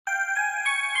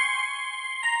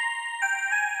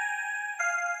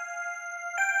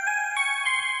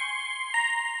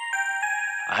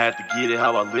I had to get it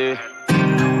how I live.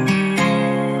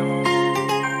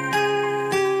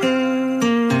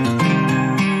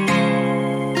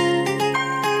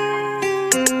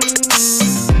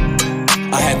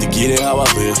 I had to get it how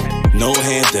I live. No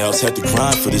handouts, had to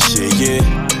grind for this shit, yeah.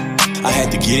 I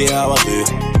had to get it how I live.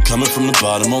 Coming from the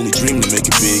bottom, only dreaming to make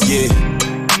it big, yeah.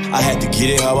 I had to get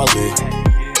it how I live.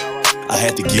 I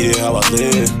had to get it how I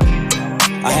live.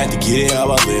 I had to get it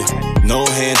how I live. No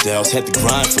handouts, had to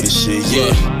grind for this shit,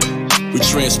 yeah. We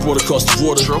transport across the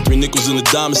water. 3 nickels in a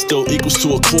dime still equals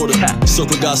to a quarter.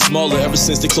 Circle got smaller ever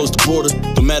since they closed the border.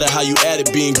 No matter how you add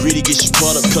it, being greedy gets you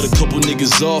caught up. Cut a couple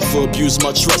niggas off for abusing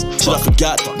my trust. Shit, I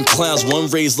forgot, them clowns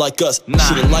weren't raised like us.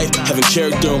 Shit in life, having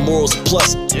character and morals a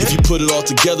plus. If you put it all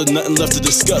together, nothing left to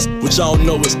discuss. Which I don't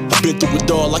know is, I've been through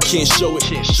it all, I can't show it.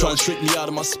 Trying to trick me out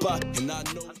of my spot, and I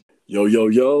know. Yo,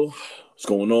 what's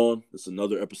going on? It's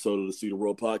another episode of the See the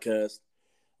World Podcast.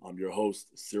 I'm your host,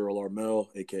 Cyril Armel,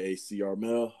 a.k.a. C.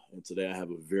 Armel, and today I have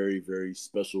a very, very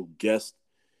special guest.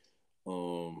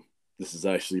 This is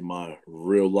actually my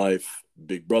real-life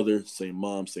big brother, same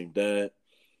mom, same dad,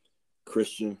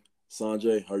 Christian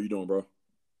Sanjay. How are you doing, bro?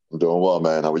 I'm doing well,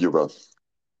 man. How are you, bro?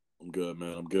 I'm good,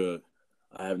 man. I'm good.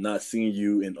 I have not seen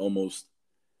you in almost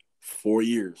 4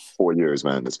 years. 4 years,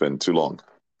 man. It's been too long.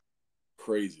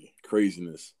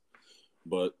 Craziness.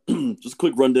 But just a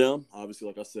quick rundown. Obviously,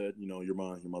 like I said, you're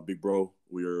my big bro.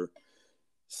 We're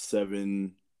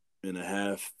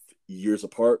 7.5 years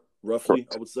apart, roughly.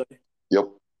 Correct. I would say. Yep.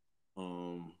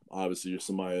 Obviously, you're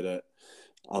somebody that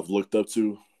I've looked up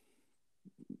to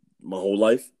my whole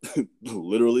life,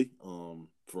 literally.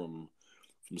 From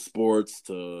sports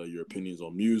to your opinions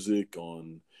on music,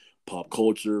 on pop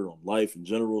culture, on life in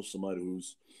general. Somebody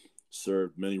who's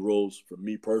served many roles for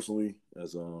me personally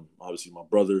as obviously my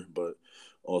brother, but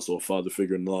also a father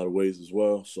figure in a lot of ways as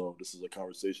well. So this is a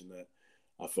conversation that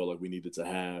I felt like we needed to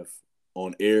have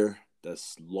on air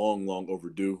that's long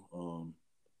overdue.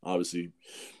 Obviously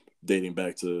dating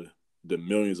back to the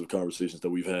millions of conversations that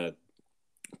we've had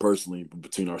personally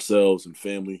between ourselves and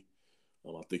family.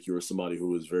 I think you're somebody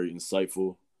who is very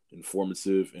insightful,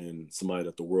 informative, and somebody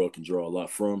that the world can draw a lot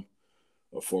from.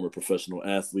 A former professional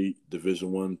athlete,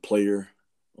 Division I player,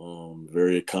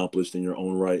 very accomplished in your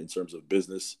own right in terms of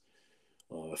business,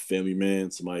 a family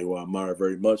man, somebody who I admire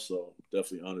very much. So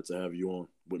definitely honored to have you on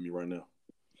with me right now.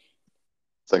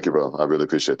 Thank you, bro. I really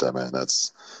appreciate that, man. That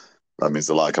means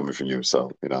a lot coming from you. So,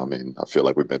 I feel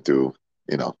like we've been through,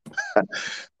 a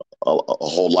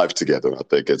whole life together. I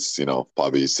think it's,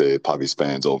 probably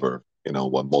spans over,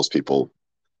 what most people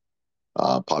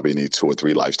probably need 2 or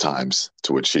 3 lifetimes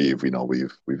to achieve.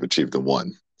 We've achieved the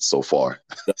one so far.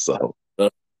 So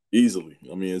easily.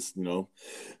 I mean, it's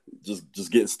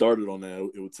just getting started on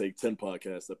that. It would take 10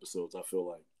 podcast episodes. I feel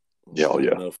like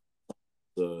enough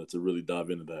to really dive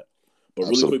into that. But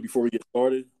really quick before we get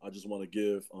started, I just want to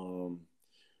give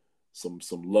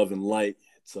some love and light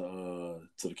to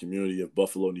the community of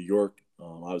Buffalo, New York.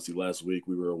 Obviously, last week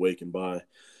we were awakened by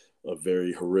a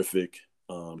very horrific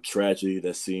tragedy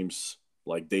that seems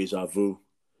like deja vu.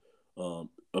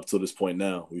 Up to this point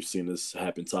now, we've seen this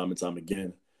happen time and time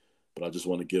again. But I just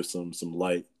want to give some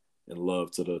light and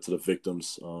love to the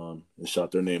victims and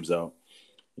shout their names out.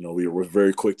 We're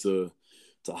very quick to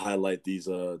highlight these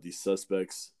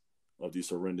suspects of these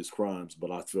horrendous crimes, but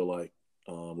I feel like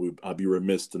I'd be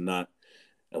remiss to not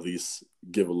at least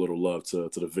give a little love to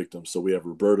the victims. So we have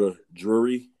Roberta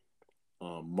Drury,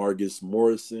 Margus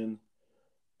Morrison,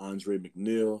 Andre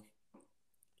McNeil,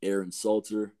 Aaron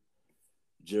Salter,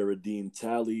 Geraldine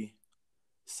Talley,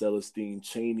 Celestine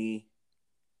Cheney,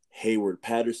 Hayward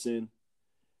Patterson,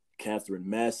 Catherine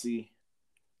Massey,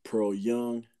 Pearl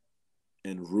Young,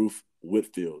 and Ruth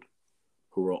Whitfield,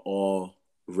 who are all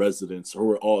residents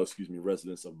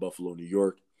of Buffalo, New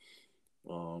York.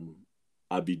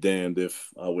 I'd be damned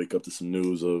if I wake up to some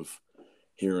news of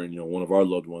hearing, one of our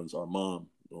loved ones, our mom,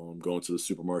 going to the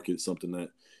supermarket, something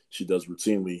that she does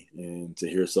routinely, and to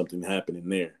hear something happening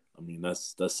there. I mean,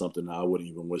 that's something that I wouldn't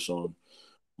even wish on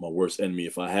my worst enemy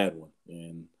if I had one.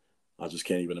 And I just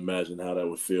can't even imagine how that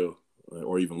would feel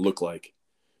or even look like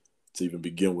to even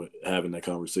begin with having that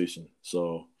conversation.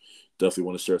 So definitely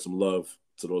want to share some love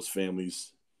to those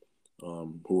families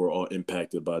who are all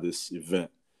impacted by this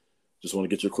event. Just want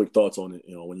to get your quick thoughts on it.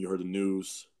 When you heard the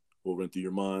news, what went through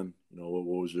your mind? What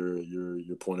was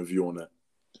your point of view on that?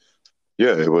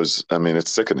 Yeah,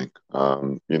 it's sickening.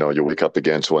 You wake up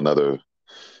again to another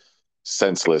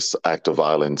senseless act of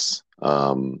violence,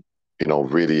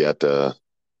 really at the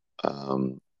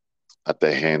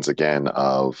hands again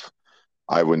of,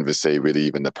 I wouldn't even say really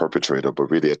even the perpetrator,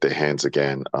 but really at the hands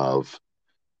again of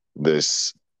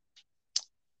this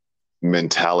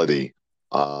mentality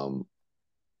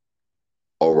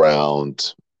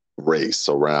around race,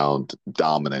 around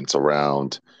dominance,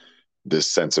 around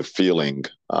this sense of feeling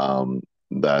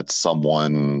that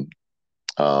someone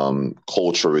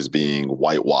culture is being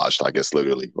whitewashed, I guess,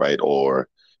 literally, right? Or,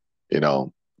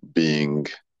 being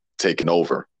taken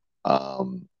over.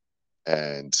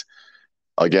 And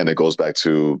again, it goes back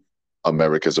to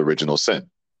America's original sin,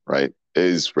 right?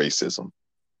 Is racism,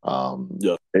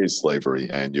 is slavery.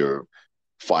 And you're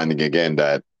finding again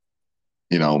that,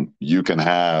 you can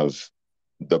have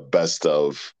the best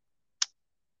of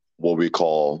what we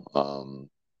call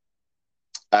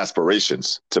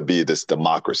aspirations to be this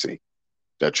democracy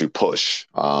that you push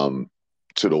to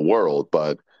the world.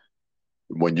 But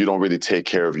when you don't really take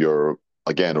care of your,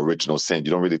 again, original sin,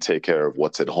 you don't really take care of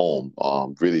what's at home,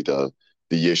 really the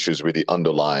issues really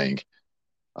underlying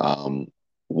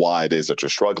why it is that you're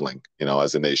struggling,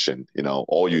 as a nation.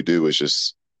 All you do is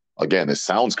just, again, it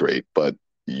sounds great, but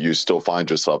you still find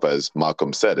yourself, as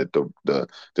Malcolm said, it the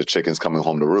chicken's coming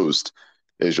home to roost,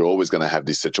 is you're always going to have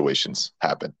these situations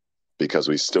happen because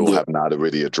we still have not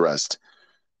really addressed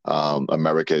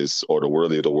America's or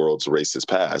the world's racist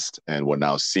past, and we're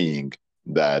now seeing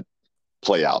that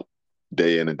play out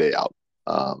day in and day out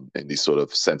in these sort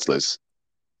of senseless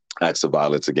acts of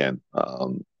violence again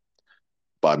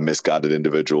by misguided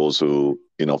individuals who,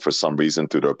 for some reason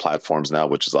through their platforms now,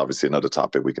 which is obviously another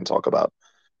topic we can talk about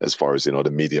as far as,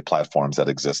 the media platforms that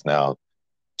exist now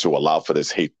to allow for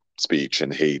this hate speech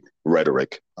and hate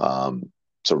rhetoric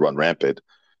to run rampant.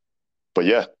 But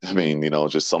yeah, I mean,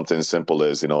 just something as simple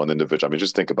as, an individual, I mean,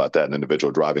 just think about that, an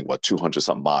individual driving, 200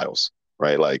 something miles,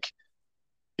 right? Like,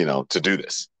 to do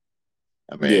this.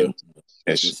 I mean,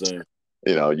 it's just,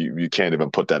 you can't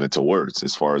even put that into words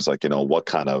as far as like, what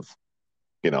kind of,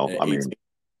 I mean,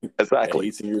 exactly.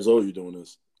 At 18 years old, you're doing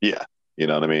this. Yeah. You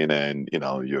know what I mean? And,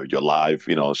 you're live,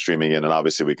 streaming in. And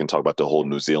obviously we can talk about the whole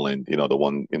New Zealand, the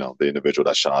one, the individual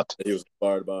that shot. That he was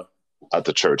inspired by. At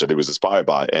the church that he was inspired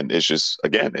by. And it's just,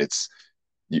 again, it's,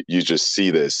 you just see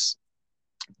this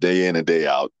day in and day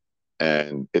out,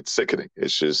 and it's sickening.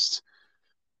 It's just,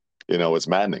 it's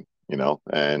maddening,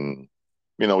 and,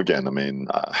 again, I mean,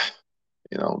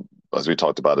 as we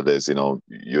talked about it is,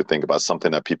 you think about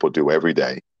something that people do every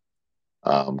day,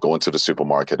 going to the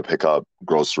supermarket to pick up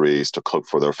groceries, to cook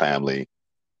for their family,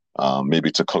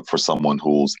 maybe to cook for someone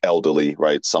who's elderly,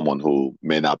 right? Someone who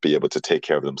may not be able to take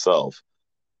care of themselves.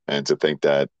 And to think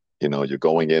that, you're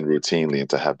going in routinely and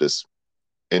to have this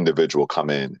individual come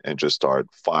in and just start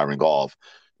firing off,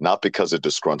 not because they're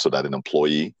disgruntled at an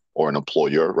employee or an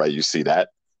employer, right? You see that,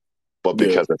 but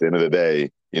because at the end of the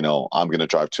day, I'm going to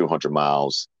drive 200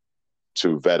 miles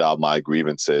to vet out my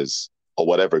grievances or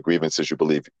whatever grievances you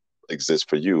believe exist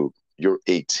for you. You're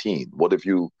 18. What have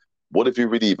you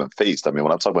really even faced? I mean,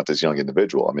 when I'm talking about this young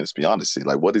individual, I mean, let's be honest,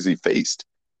 like, what has he faced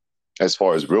as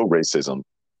far as real racism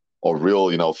or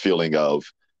real, feeling of,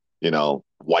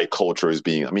 white culture is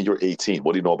being, I mean, you're 18.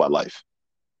 What do you know about life?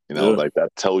 Like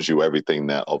that tells you everything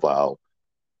that about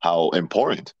how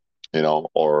important,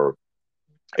 our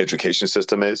education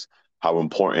system is, how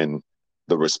important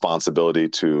the responsibility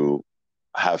to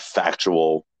have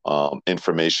factual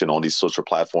information on these social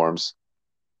platforms.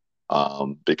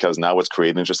 Because now it's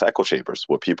creating just echo chambers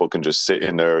where people can just sit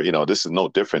in there. This is no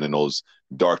different in those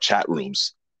dark chat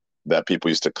rooms that people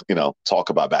used to, talk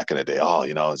about back in the day. Oh,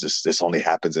 this only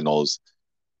happens in those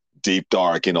deep,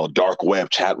 dark, dark web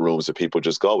chat rooms that people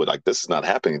just go with. Like, this is not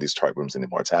happening in these chat rooms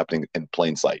anymore. It's happening in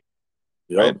plain sight,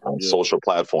 right? On social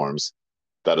platforms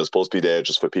that are supposed to be there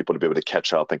just for people to be able to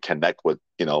catch up and connect with,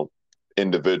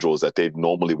 individuals that they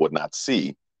normally would not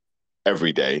see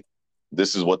every day.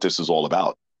 This is what this is all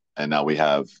about. And now we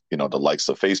have, the likes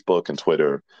of Facebook and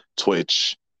Twitter,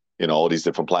 Twitch, all these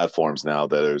different platforms now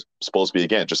that are supposed to be,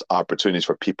 again, just opportunities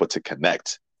for people to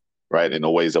connect, right? In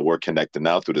the ways that we're connected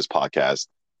now through this podcast,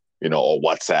 or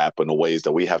WhatsApp, and the ways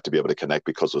that we have to be able to connect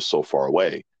because we're so far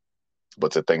away.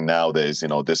 But the thing now is,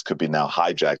 this could be now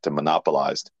hijacked and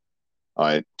monopolized, all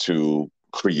right, to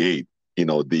create,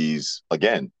 these,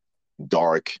 again,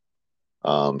 dark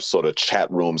sort of chat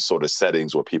room sort of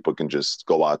settings where people can just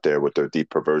go out there with their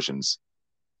deep perversions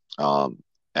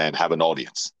and have an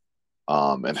audience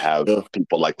and have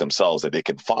people like themselves that they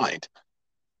can find,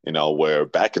 where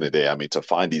back in the day, I mean, to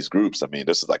find these groups, I mean,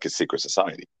 this is like a secret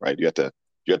society, right? You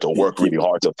have to work really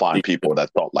hard to find people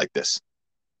that thought like this.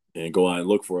 And go out and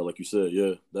look for it, like you said.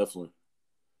 Yeah, definitely.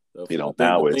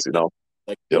 Now it's,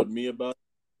 Like, killed me about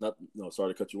it,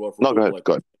 sorry to cut you off. No, go ahead.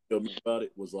 Go ahead. Killed me about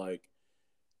it was like,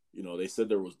 they said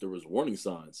there was warning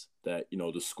signs that,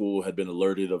 the school had been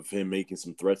alerted of him making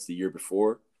some threats the year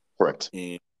before. Correct.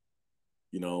 And,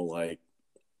 like,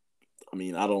 I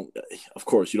mean, of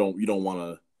course, you don't want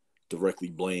to directly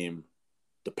blame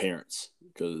the parents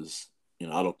because,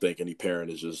 I don't think any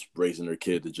parent is just raising their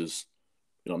kid to just,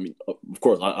 I mean, of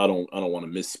course, I don't want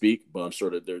to misspeak, but I'm sure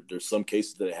that there's some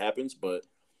cases that it happens, but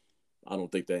I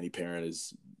don't think that any parent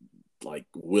is like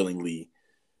willingly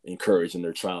encouraging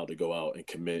their child to go out and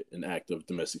commit an act of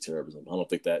domestic terrorism. I don't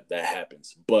think that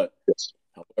happens. But yes.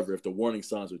 However, if the warning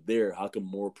signs are there, how come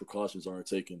more precautions aren't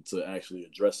taken to actually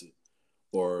address it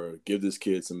or give this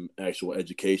kid some actual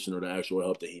education or the actual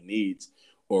help that he needs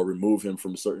or remove him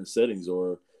from certain settings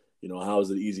or, how is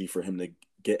it easy for him to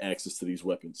get access to these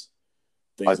weapons?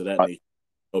 Things of that nature.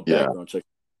 No background check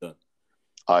done.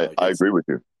 I agree with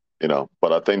you.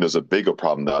 But I think there's a bigger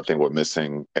problem that I think we're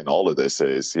missing in all of this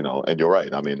is, and you're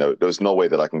right. I mean, there's no way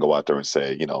that I can go out there and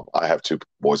say, I have 2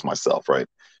 boys myself, right?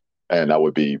 And I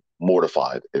would be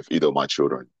mortified if either of my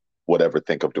children would ever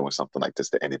think of doing something like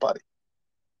this to anybody.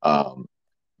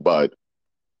 But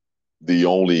the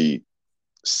only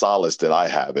solace that I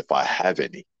have, if I have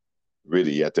any,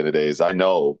 really at the end of the day, is I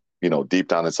know, deep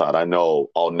down inside, I know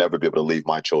I'll never be able to leave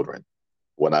my children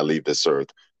when I leave this earth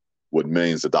with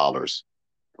millions of dollars,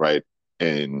 right,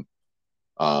 in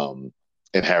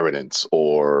inheritance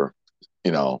or,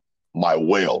 my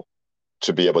will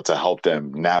to be able to help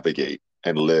them navigate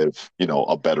and live,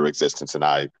 a better existence than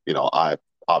I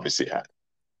obviously had,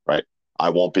 right?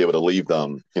 I won't be able to leave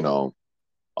them,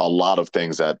 a lot of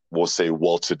things that we'll say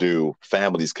well-to-do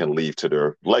families can leave to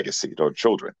their legacy, their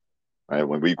children, right?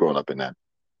 When we've grown up in that.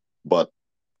 But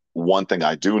one thing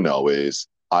I do know is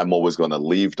I'm always going to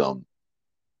leave them,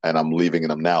 and I'm leaving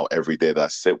them now every day that I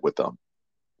sit with them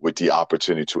with the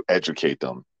opportunity to educate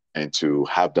them and to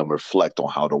have them reflect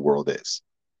on how the world is.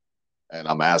 And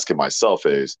I'm asking myself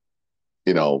is,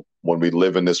 when we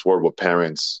live in this world with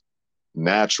parents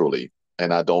naturally,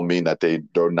 and I don't mean that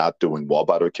they're not doing well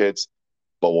by their kids,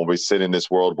 but when we sit in this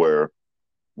world where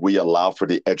we allow for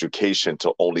the education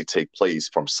to only take place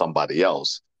from somebody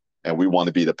else, and we want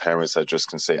to be the parents that just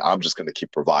can say, I'm just going to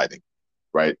keep providing,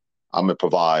 right? I'm going to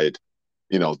provide,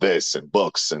 this and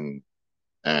books and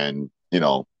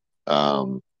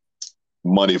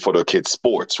money for their kids'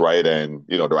 sports, right? And,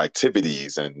 their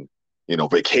activities and,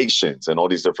 vacations and all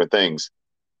these different things.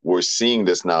 We're seeing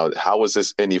this now. How is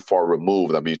this any far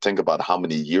removed? I mean, you think about how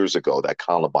many years ago that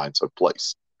Columbine took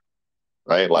place,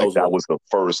 right? Like that was the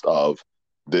first of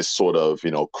this sort of,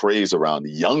 craze around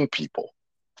young people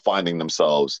finding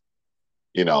themselves,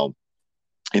 in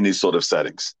these sort of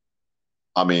settings.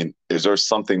 I mean, is there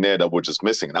something there that we're just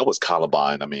missing? And that was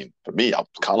Columbine. I mean, for me,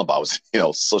 Columbine was,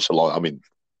 such a long, I mean,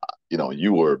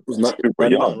 you were super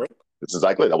young. Right? It's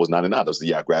exactly, that was 99. That was the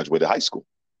year I graduated high school,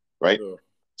 right? Yeah.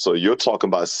 So you're talking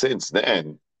about since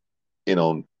then,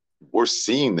 we're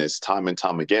seeing this time and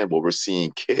time again where we're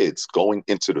seeing kids going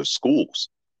into the schools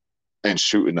and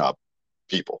shooting up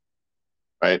people,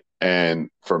 right? And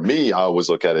for me, I always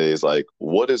look at it as like,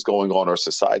 what is going on in our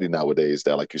society nowadays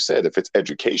that, like you said, if it's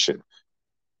education,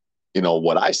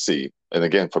 what I see, and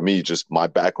again, for me, just my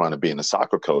background of being a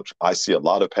soccer coach, I see a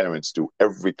lot of parents do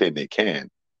everything they can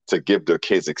to give their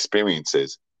kids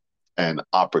experiences and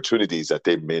opportunities that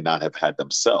they may not have had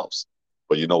themselves.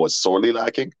 But what's sorely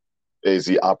lacking is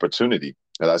the opportunity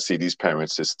that I see these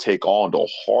parents just take on the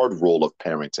hard role of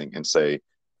parenting and say,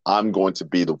 I'm going to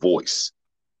be the voice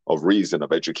of reason,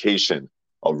 of education,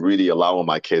 of really allowing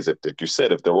my kids, if, like you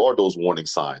said, if there are those warning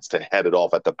signs, to head it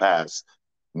off at the pass,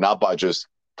 not by just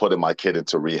putting my kid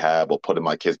into rehab or putting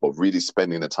my kids, but really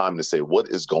spending the time to say, what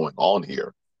is going on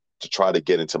here, to try to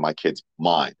get into my kid's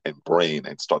mind and brain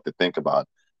and start to think about,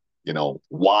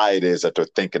 why it is that they're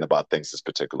thinking about things this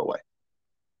particular way.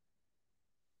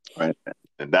 Right.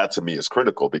 And that to me is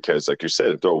critical because, like you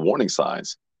said, if there are warning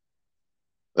signs,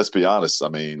 let's be honest. I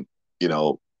mean,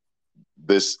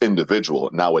 this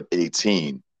individual now at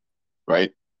 18,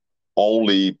 right,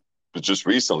 only just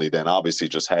recently then obviously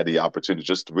just had the opportunity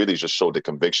just to really just show the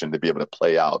conviction to be able to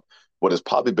play out what has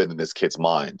probably been in this kid's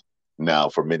mind now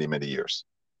for many, many years.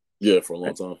 Yeah, for a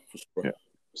long time. For sure. Yeah.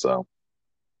 So,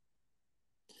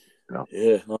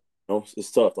 Yeah,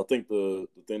 it's tough. I think the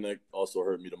thing that also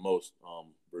hurt me the most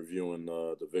reviewing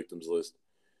the victims list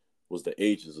was the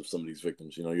ages of some of these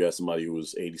victims. You had somebody who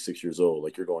was 86 years old,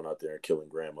 like you're going out there and killing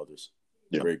grandmothers,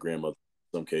 great grandmothers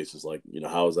in some cases. Like,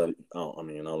 how is that? I don't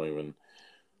even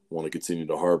want to continue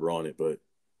to harbor on it, but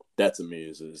that to me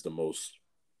is the most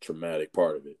traumatic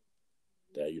part of it.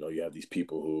 That, you have these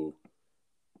people who,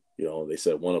 they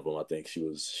said one of them, I think she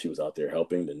was out there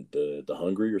helping the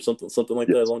hungry or something like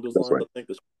that along those lines. Right. I think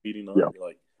that's feeding on. You're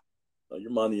like,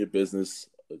 you're minding your business,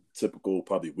 a typical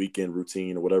probably weekend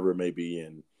routine or whatever it may be,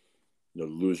 and to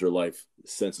lose your life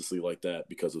senselessly like that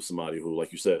because of somebody who,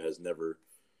 like you said, has never,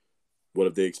 what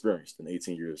have they experienced in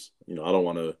 18 years? I don't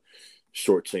want to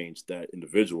shortchange that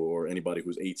individual or anybody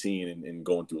who's 18 and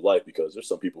going through life, because there's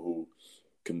some people who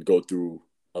can go through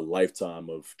a lifetime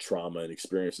of trauma and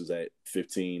experiences at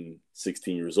 15,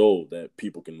 16 years old that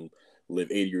people can live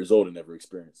 80 years old and never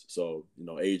experience. So,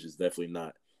 age is definitely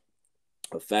not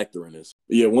a factor in this.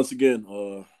 But yeah, once again,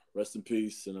 rest in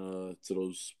peace and to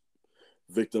those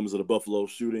victims of the Buffalo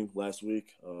shooting last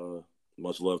week.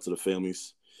 Much love to the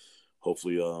families.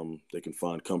 Hopefully they can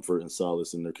find comfort and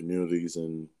solace in their communities,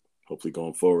 and hopefully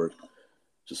going forward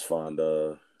just find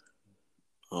I'm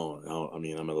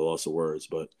at a loss of words,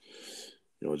 but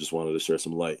just wanted to share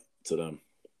some light to them.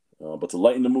 But to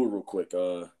lighten the mood real quick,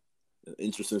 an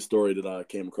interesting story that I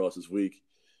came across this week.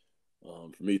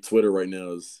 For me, Twitter right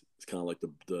now is kind of like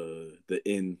the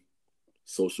in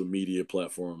social media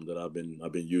platform that I've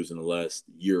been using the last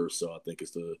year or so. I think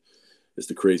it's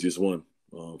the craziest one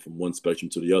from one spectrum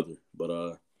to the other. But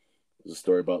there's a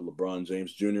story about LeBron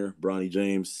James Jr., Bronny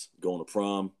James, going to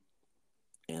prom,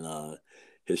 and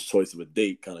his choice of a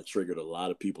date kind of triggered a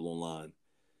lot of people online.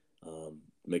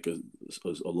 Make a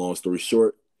long story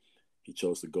short, he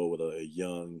chose to go with a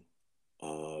young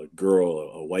girl,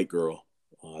 a white girl,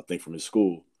 I think from his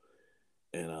school,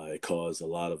 and it caused a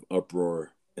lot of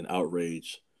uproar and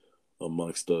outrage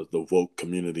amongst the woke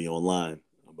community online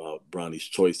about Bronny's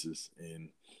choices. And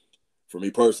for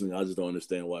me personally, I just don't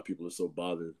understand why people are so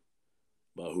bothered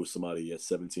about who somebody at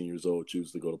 17 years old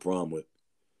chooses to go to prom with.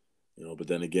 But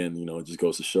then again, it just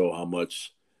goes to show how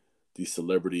much these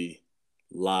celebrity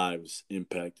lives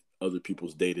impact other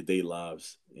people's day-to-day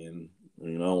lives. And,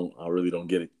 I really don't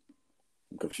get it.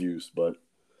 I'm confused, but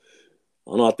I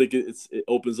don't know. I think it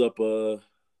opens up a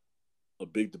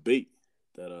big debate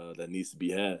that needs to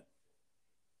be had,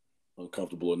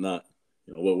 uncomfortable or not.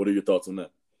 What are your thoughts on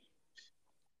that?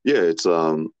 Yeah, it's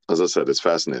as I said, it's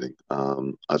fascinating.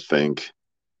 I think,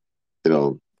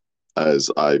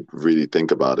 as I really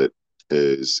think about it,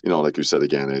 is like you said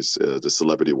again, is the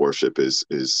celebrity worship is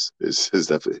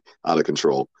definitely out of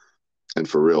control, and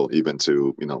for real, even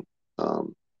to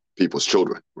people's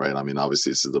children, right? I mean,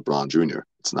 obviously this is LeBron Jr.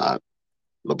 It's not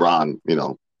LeBron,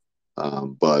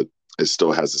 but it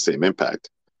still has the same impact.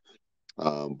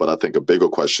 But I think a bigger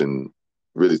question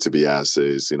really to be asked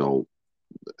is,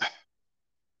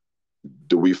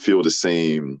 do we feel the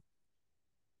same,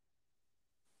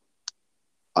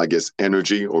 I guess,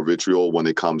 energy or vitriol when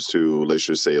it comes to, let's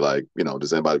just say, like,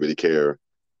 does anybody really care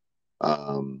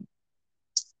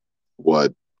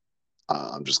what,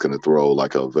 I'm just going to throw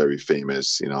like a very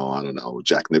famous, I don't know,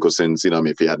 Jack Nicholson's,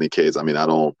 if he had any kids. I mean,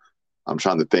 I'm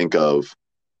trying to think of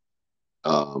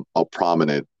a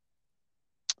prominent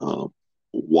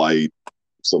white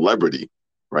celebrity,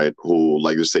 right? Who,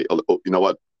 like you say, you know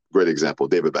what? Great example,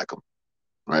 David Beckham,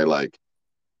 right? Like,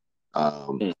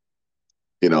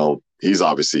 he's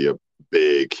obviously a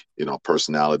big,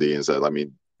 personality, and so, I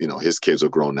mean, his kids are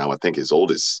grown now. I think his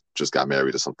oldest just got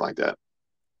married or something like that.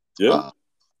 Yeah.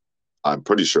 I'm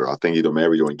pretty sure. I think either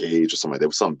married or engaged or something like that. It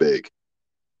was something big.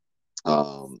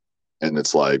 And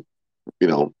it's like, I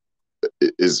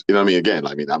mean, again,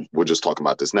 I mean, we're just talking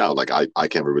about this now. Like, I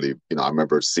can't really, I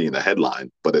remember seeing the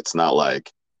headline, but it's not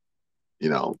like,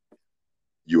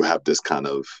 you have this kind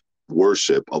of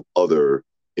worship of other,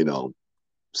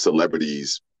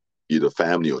 celebrities, either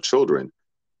family or children.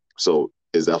 So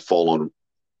is that fall on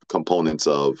components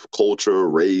of culture,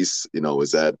 race?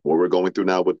 Is that what we're going through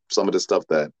now with some of the stuff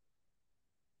that,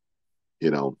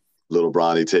 little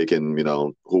Bronny taking,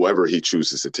 whoever he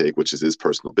chooses to take, which is his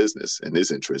personal business and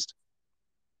his interest.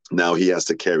 Now he has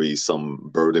to carry some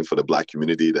burden for the Black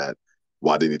community. That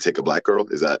why didn't he take a Black girl?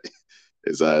 Is that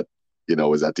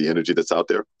the energy that's out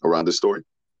there around this story?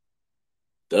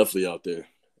 Definitely out there.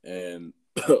 And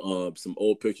some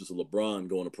old pictures of LeBron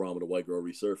going to prom with a white girl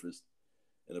resurfaced.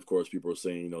 And of course, people are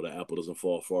saying, the apple doesn't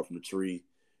fall far from the tree,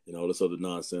 this other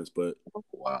nonsense. But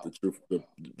wow.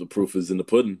 The proof is in the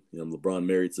pudding. LeBron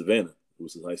married Savannah, who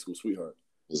was his high school sweetheart.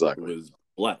 Exactly. Who was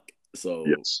Black. So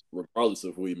yes. Regardless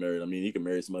of who he married, I mean, he can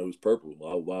marry somebody who's purple.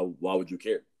 Why would you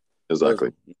care?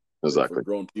 Exactly. Exactly. For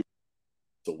grown people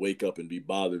to wake up and be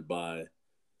bothered by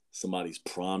somebody's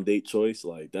prom date choice,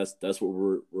 like that's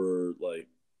what we're like.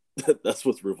 That's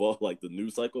what's revolved, like the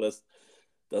news cycle.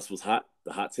 That's what's hot.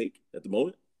 The hot take at the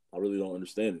moment. I really don't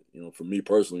understand it. For me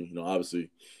personally, obviously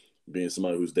being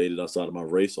somebody who's dated outside of my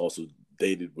race, also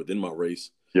dated within my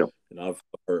race. Yeah. And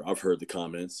I've heard the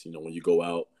comments. When you go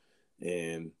out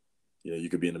and you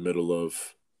could be in the middle of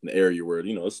an area where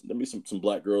there'll be some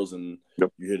Black girls and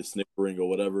you hear the snickering or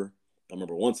whatever. I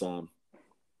remember one time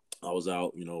I was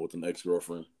out, with an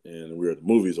ex-girlfriend, and we were at the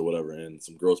movies or whatever, and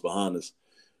some girls behind us,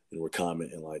 were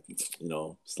commenting like, it's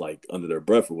like under their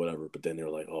breath or whatever. But then they were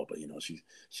like, oh, but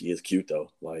she is cute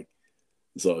though. Like,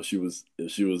 so if she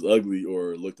was ugly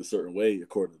or looked a certain way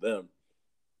according to them,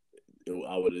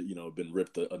 I would have been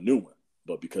ripped a new one.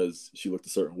 But because she looked a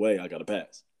certain way, I got a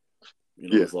pass.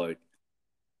 It's like,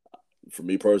 for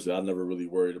me personally, I never really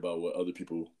worried about what other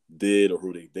people did or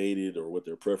who they dated or what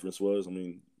their preference was. I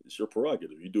mean, it's your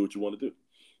prerogative. You do what you want to do,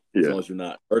 as long as you're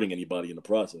not hurting anybody in the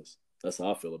process. That's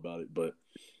how I feel about it. But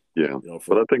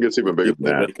but I think it's even bigger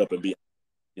than that. Wake up and be,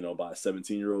 by a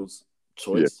 17-year-old's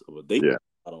choice of a date. Yeah,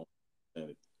 I don't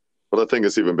understand it. But I think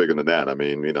it's even bigger than that. I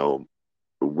mean,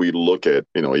 we look at,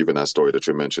 even that story that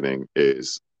you're mentioning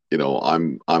is,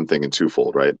 I'm thinking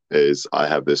twofold, right? Is I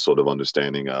have this sort of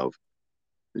understanding of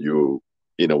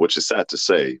which is sad to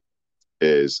say,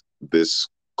 is this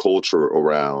culture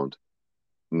around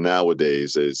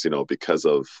nowadays is, because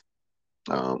of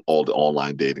all the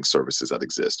online dating services that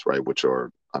exist, right? Which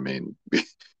are, I mean,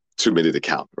 too many to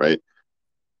count, right?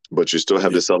 But you still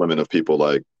have this element of people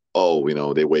like,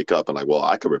 oh, they wake up and like, well,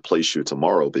 I could replace you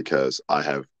tomorrow because I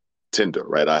have Tinder,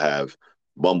 right? I have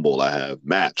Bumble, I have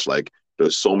Match. Like,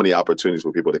 there's so many opportunities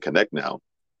for people to connect now.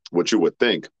 What you would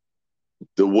think,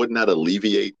 that would not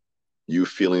alleviate you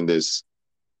feeling this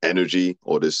energy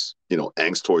or this,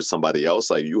 angst towards somebody else.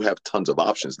 Like, you have tons of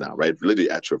options now, right? Literally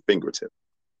at your fingertip,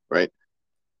 right?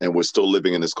 And we're still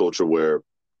living in this culture where,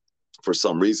 for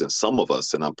some reason, some of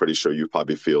us, and I'm pretty sure you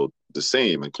probably feel the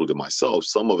same, including myself,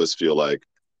 some of us feel like,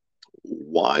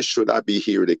 why should I be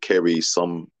here to carry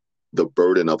the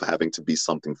burden of having to be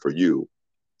something for you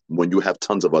when you have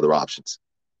tons of other options,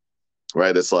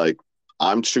 right? It's like,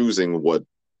 I'm choosing what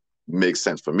makes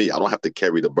sense for me. I don't have to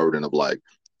carry the burden of like,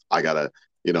 I gotta,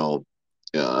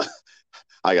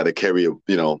 I gotta carry,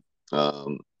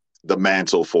 the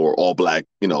mantle for all Black,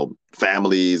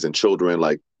 families and children.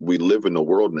 Like, we live in a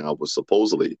world now where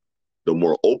supposedly the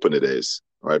more open it is,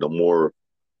 right, the more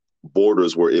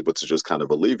borders we're able to just kind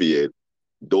of alleviate.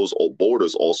 Those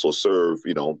borders also serve,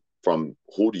 from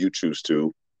who do you choose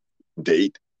to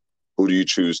date? Who do you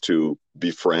choose to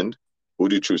befriend? Who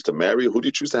do you choose to marry? Who do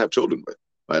you choose to have children with?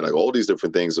 Right? Like, all these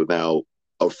different things are now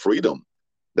a freedom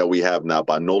that we have now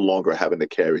by no longer having to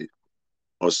carry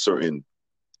a certain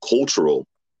cultural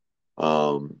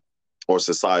or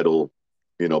societal,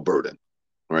 burden,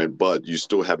 right? But you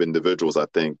still have individuals, I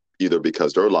think, either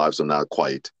because their lives are not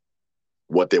quite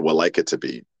what they would like it to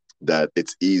be, that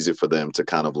it's easy for them to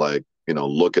kind of like,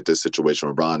 look at this situation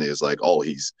where Bronny is like, oh,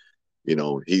 he's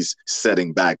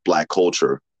setting back Black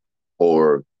culture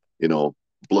or,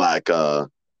 Black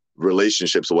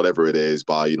relationships or whatever it is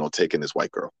by, taking this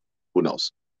white girl. Who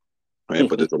knows? Right.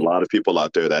 But there's a lot of people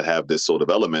out there that have this sort of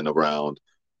element around,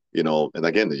 and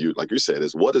again, like you said,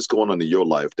 is what is going on in your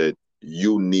life that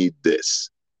you need this,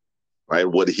 right?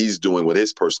 What he's doing with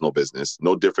his personal business,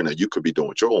 no different than you could be doing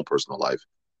with your own personal life.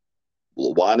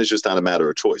 Well, why is it just not a matter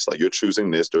of choice? Like, you're choosing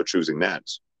this, they're choosing that.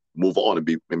 Move on and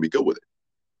be good with it,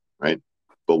 right?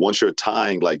 But once you're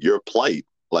tying like your plight,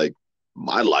 like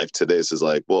my life to this, is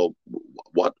like, well,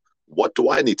 what do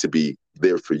I need to be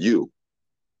there for you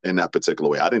in that particular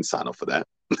way? I didn't sign up for that.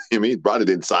 I mean, Bronny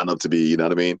didn't sign up to be, you know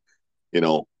what I mean?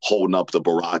 Holding up the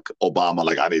Barack Obama,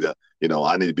 like, I need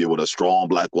to be with a strong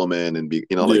Black woman and be,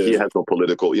 like, he has no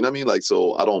political, you know what I mean? Like,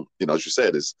 so I don't, as you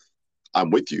said, is I'm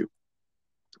with you.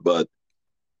 But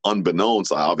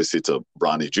unbeknownst, obviously, to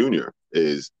Bronny Jr.,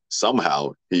 is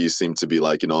somehow he seemed to be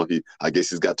like, I guess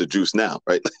he's got the juice now,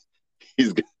 right?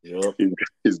 he's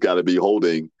got to be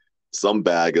holding some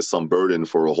bag or some burden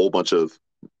for a whole bunch of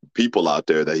people out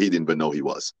there that he didn't even know he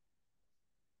was.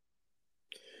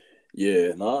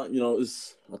 Yeah,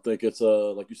 I think it's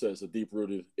like you said, it's a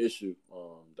deep-rooted issue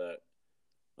that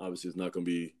obviously is not going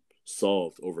to be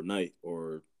solved overnight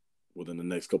or within the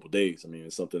next couple of days. I mean,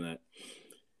 it's something that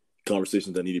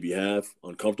conversations that need to be had,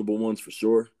 uncomfortable ones for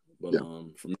sure. But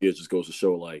for me, it just goes to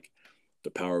show like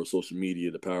the power of social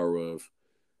media, the power of,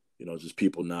 just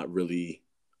people not really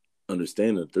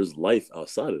understanding that there's life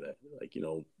outside of that. Like,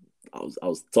 I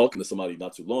was talking to somebody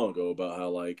not too long ago about how,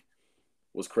 like,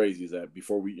 what's crazy is that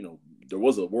before we, there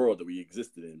was a world that we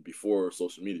existed in before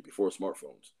social media, before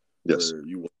smartphones, where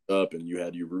you woke up and you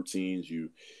had your routines, you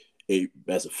ate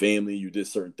as a family, you did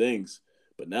certain things.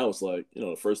 But now it's like,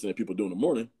 the first thing that people do in the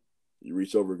morning, you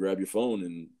reach over, grab your phone,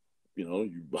 and,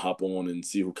 you hop on and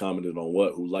see who commented on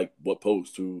what, who liked what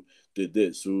post, who did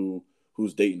this,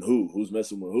 who's dating who's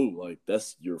messing with who. Like,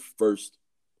 that's your first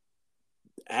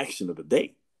action of the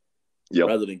day,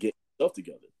 rather than getting stuff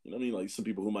together. You know what I mean? Like, some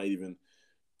people who might even,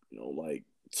 like,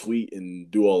 tweet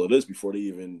and do all of this before they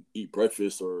even eat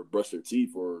breakfast or brush their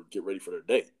teeth or get ready for their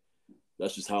day.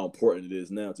 That's just how important it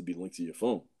is now to be linked to your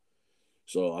phone.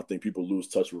 So I think people lose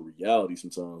touch with reality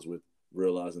sometimes with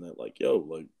realizing that, like, yo,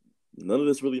 like, none of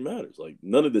this really matters. Like,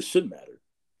 none of this should matter,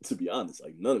 to be honest.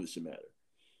 Like, none of it should matter,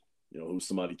 who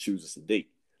somebody chooses to date.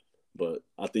 But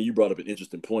I think you brought up an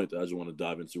interesting point that I just want to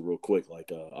dive into real quick.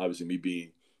 Like, obviously, me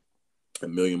being a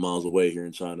million miles away here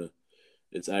in China,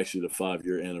 it's actually the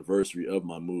 5-year anniversary of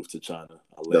my move to China.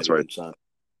 I landed in China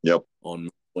on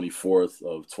May 24th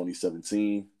of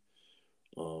 2017.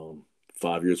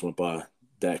 5 years went by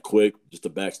that quick. Just a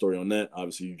backstory on that.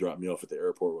 Obviously, you dropped me off at the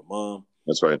airport with Mom.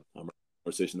 That's right. I remember the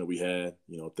conversation that we had,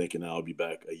 thinking I'll be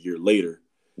back a year later.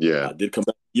 Yeah. I did come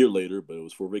back a year later, but it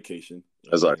was for vacation.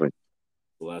 Exactly.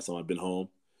 The last time I've been home.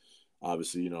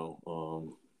 Obviously,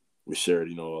 we shared,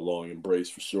 a long embrace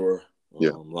for sure. A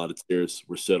lot of tears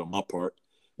were shed on my part.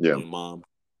 Yeah. And Mom,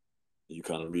 you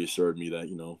kind of reassured me that,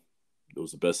 it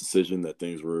was the best decision, that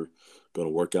things were going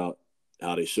to work out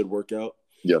how they should work out.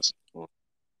 Yes.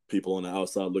 People on the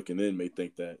outside looking in may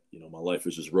think that, my life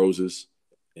is just roses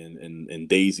and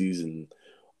daisies and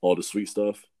all the sweet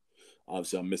stuff.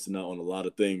 Obviously, I'm missing out on a lot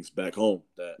of things back home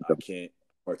that I can't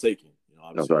partake in.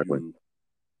 Obviously, you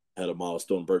had a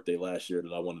milestone birthday last year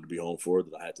that I wanted to be home for,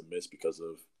 that I had to miss because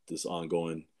of this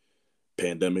ongoing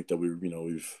pandemic that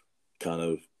we've kind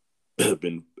of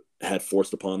had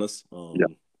forced upon us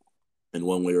in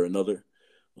one way or another.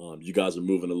 You guys are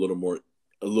moving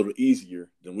a little easier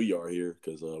than we are here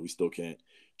because we still can't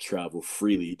travel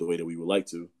freely the way that we would like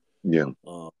to. Yeah.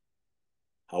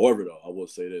 However, though, I will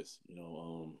say this,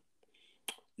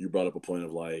 you brought up a point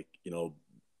of, like,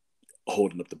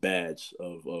 holding up the badge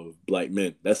of Black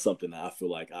men. That's something that I feel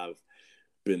like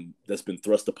that's been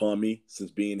thrust upon me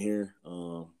since being here.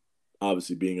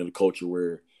 Obviously, being in a culture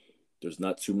where there's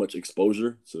not too much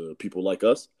exposure to people like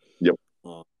us. Yep.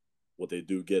 What they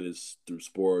do get is through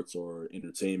sports or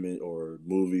entertainment or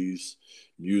movies,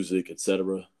 music,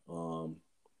 etc. 9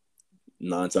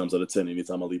 times out of 10,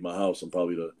 anytime I leave my house, I'm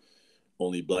probably the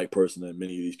only Black person that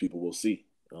many of these people will see.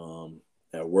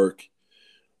 At work,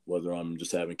 whether I'm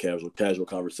just having casual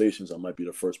conversations, I might be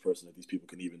the first person that these people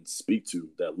can even speak to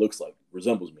that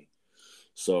resembles me.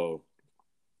 So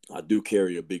I do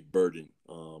carry a big burden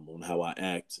on how I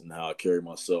act and how I carry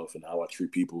myself and how I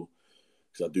treat people,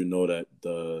 because I do know that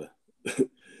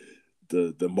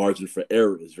the margin for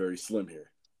error is very slim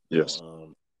here. Yes.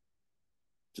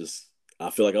 I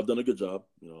feel like I've done a good job.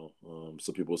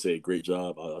 Some people say a great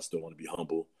job. I still want to be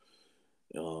humble.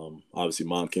 Obviously,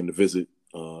 Mom came to visit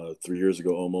 3 years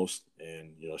ago almost,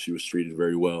 and she was treated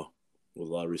very well with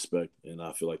a lot of respect, and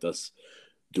I feel like that's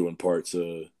due in part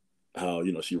to how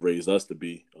she raised us to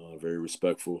be very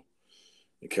respectful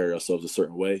and carry ourselves a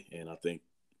certain way. And I think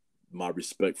my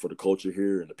respect for the culture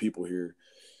here and the people here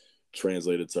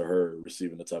translated to her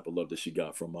receiving the type of love that she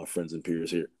got from my friends and peers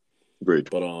here.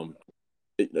 Great. But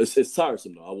it's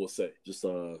tiresome though, I will say. Just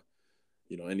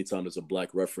anytime there's a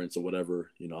Black reference or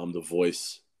whatever, I'm the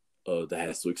voice that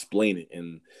has to explain it.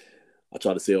 And I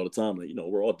try to say all the time that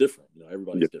we're all different.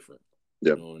 Everybody's different.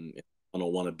 Yeah. And I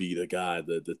don't want to be the guy,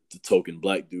 the token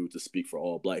Black dude to speak for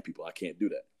all Black people. I can't do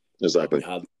that. Exactly.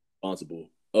 How responsible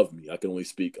of me. I can only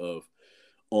speak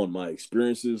on my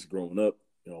experiences growing up,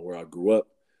 where I grew up,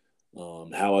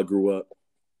 how I grew up,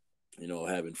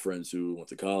 having friends who went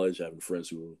to college, having friends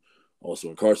who also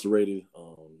incarcerated,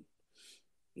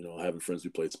 having friends who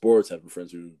played sports, having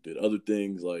friends who did other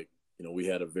things. Like, we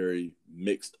had a very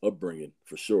mixed upbringing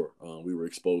for sure. We were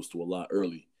exposed to a lot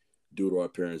early due to our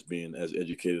parents being as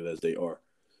educated as they are,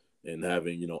 and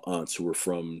having, aunts who were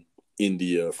from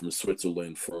India, from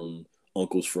Switzerland, from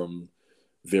uncles from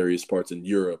various parts in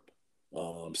Europe,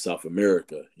 South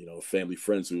America, family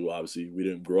friends who obviously we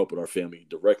didn't grow up with our family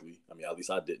directly. I mean, at least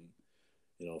I didn't,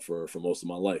 for most of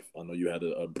my life. I know you had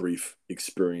a brief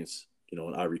experience, in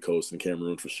Ivory Coast and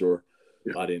Cameroon for sure.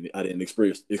 Yeah. I didn't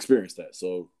experience that.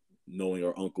 So knowing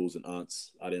our uncles and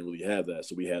aunts, I didn't really have that.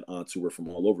 So we had aunts who were from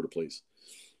all over the place.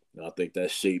 And I think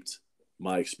that shaped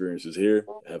my experiences here,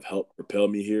 have helped propel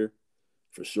me here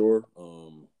for sure.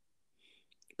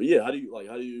 But yeah, how do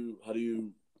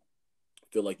you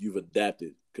feel like you've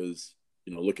adapted? Because,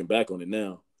 looking back on it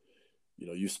now,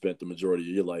 you spent the majority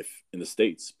of your life in the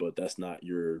States, but that's not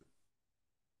your.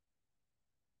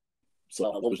 So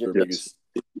what was your biggest,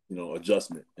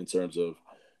 adjustment in terms of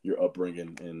your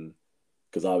upbringing? And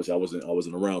because obviously I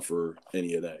wasn't around for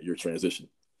any of that, your transition.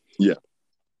 Yeah.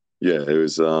 It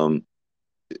was.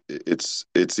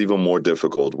 It's even more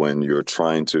difficult when you're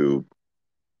trying to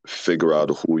figure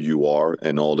out who you are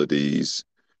and all of these,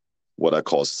 what I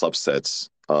call subsets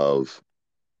of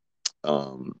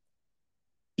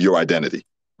your identity,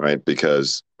 right?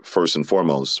 Because first and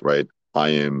foremost, right, I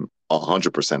am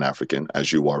 100% African,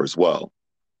 as you are as well.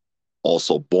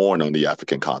 Also born on the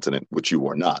African continent, which you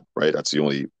are not, right? That's the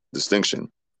only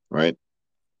distinction, right?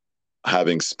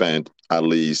 Having spent at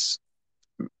least,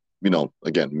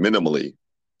 again, minimally,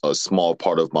 a small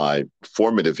part of my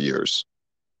formative years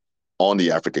on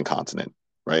the African continent,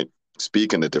 right?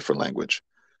 Speaking a different language,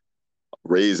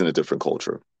 raised in a different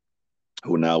culture,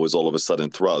 who now is all of a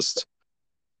sudden thrust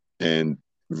and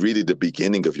really the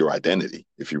beginning of your identity.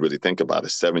 If you really think about it,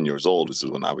 7 years old, this is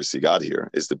when I obviously got here,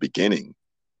 is the beginning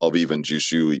of even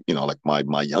just you, like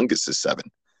my youngest is 7.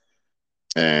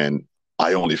 And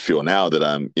I only feel now that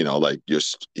I'm,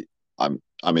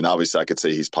 obviously I could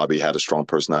say he's probably had a strong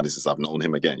personality since I've known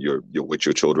him. Again, you're with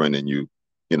your children and you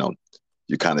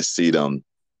kind of see them.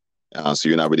 So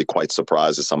you're not really quite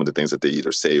surprised at some of the things that they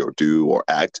either say or do or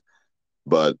act,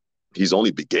 but he's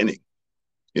only beginning,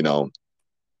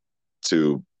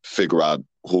 to figure out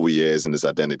who he is and his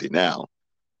identity now.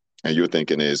 And you're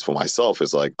thinking is, for myself,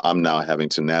 is like, I'm now having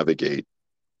to navigate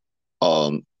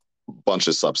a bunch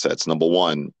of subsets. Number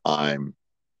one, I'm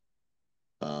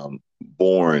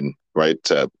born,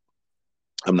 right?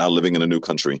 I'm now living in a new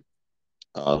country,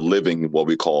 living what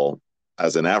we call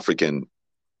as an African,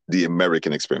 the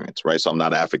American experience, right? So I'm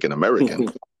not African American,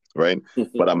 right?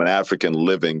 But I'm an African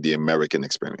living the American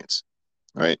experience,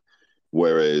 right?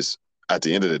 Whereas at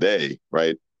the end of the day,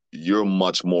 right, you're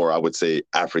much more, I would say,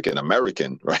 African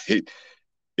American, right?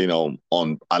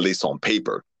 On at least on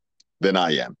paper than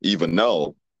I am, even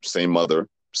though same mother,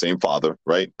 same father,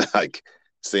 right? Like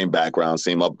same background,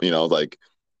 same up, like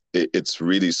it's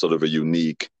really sort of a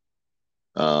unique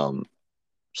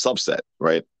subset,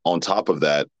 right? On top of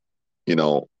that,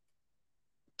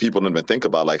 people don't even think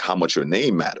about like how much your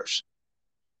name matters,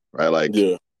 right? Like,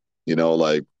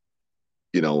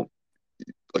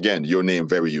 again, your name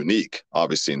very unique,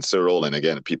 obviously in Cyril, and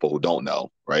again, people who don't know,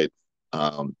 right?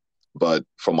 But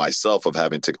for myself, of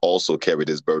having to also carry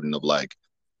this burden of like,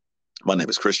 my name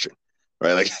is Christian,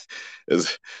 right? Like,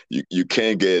 you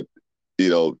can't get,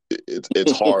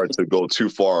 it's hard to go too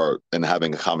far in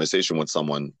having a conversation with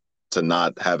someone to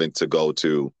not having to go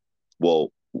to,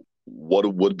 well, what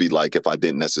it would be like if I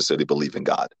didn't necessarily believe in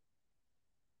God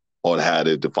or had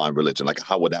a defined religion. Like,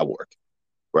 how would that work,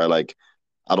 right? Like,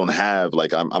 I don't have,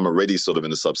 like, I'm already sort of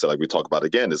in the subset, like we talk about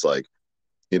again, it's like,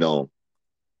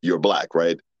 you're Black,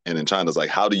 right? And in China, it's like,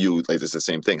 how do you, like, it's the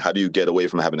same thing. How do you get away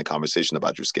from having a conversation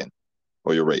about your skin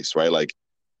or your race, right? Like,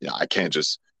 I can't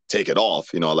just take it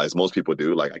off, like as most people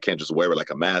do. Like, I can't just wear it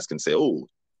like a mask and say, oh,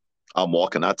 I'm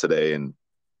walking out today and,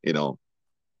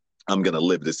 I'm going to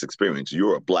live this experience.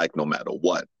 You're a Black no matter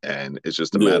what. And it's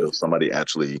just a matter of somebody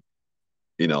actually,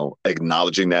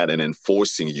 acknowledging that and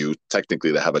enforcing you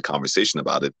technically to have a conversation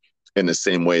about it, in the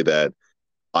same way that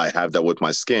I have that with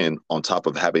my skin, on top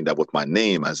of having that with my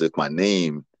name, as if my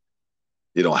name,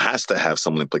 has to have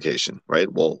some implication,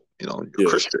 right? Well, you're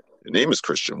Christian. Your name is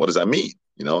Christian. What does that mean?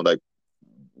 Like,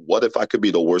 what if I could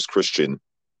be the worst Christian,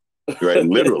 right?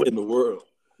 Literally in the world,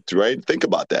 right? Think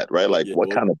about that, right? Like, what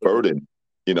kind of burden,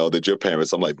 that your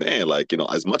parents, I'm like, man, like,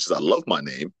 as much as I love my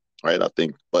name, right? I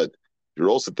think, but you're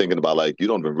also thinking about, like, you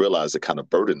don't even realize the kind of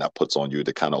burden that puts on you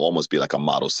to kind of almost be like a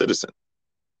model citizen,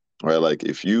 right? Like,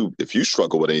 if you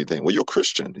struggle with anything, well, you're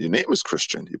Christian. Your name is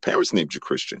Christian. Your parents named you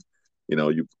Christian.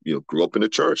 You grew up in the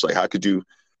church. Like, how could you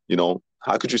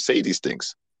say these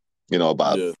things,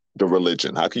 about the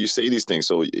religion? How could you say these things?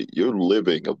 So you're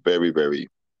living a very, very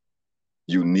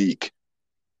unique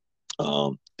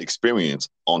experience,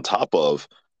 on top of,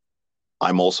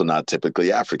 I'm also not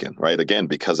typically African, right? Again,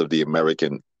 because of the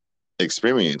American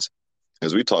experience,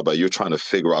 as we talk about, you're trying to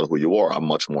figure out who you are. I'm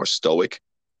much more stoic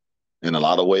in a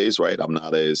lot of ways, right? I'm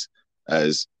not as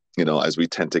as we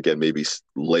tend to get maybe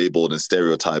labeled and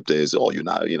stereotyped as, oh, you're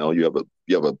not, you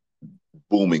have a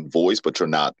booming voice, but you're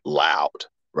not loud,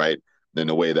 right? In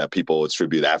the way that people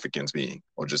attribute Africans being,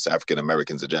 or just African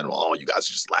Americans in general. Oh, you guys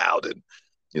are just loud, and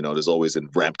there's always a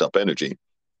ramped up energy.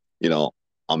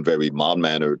 I'm very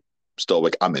mild-mannered,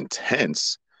 stoic. I'm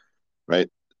intense, right?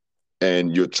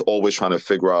 And you're always trying to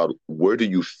figure out, where do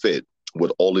you fit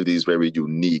with all of these very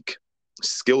unique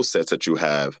skill sets that you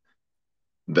have,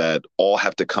 that all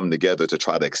have to come together to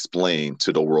try to explain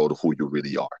to the world who you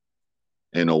really are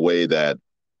in a way that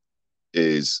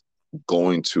is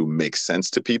going to make sense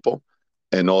to people.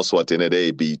 And also, at the end of the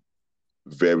day, be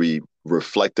very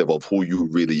reflective of who you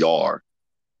really are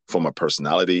from a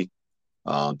personality,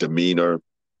 demeanor,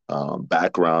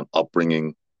 background,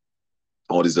 upbringing,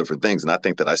 all these different things. And I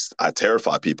think that I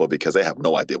terrify people because they have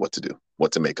no idea what to do,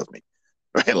 what to make of me,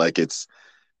 right? Like, it's,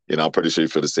 I'm pretty sure you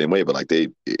feel the same way, but like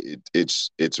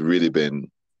it's really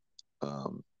been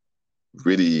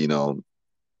really, you know,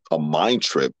 a mind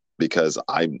trip because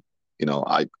you know,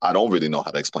 I don't really know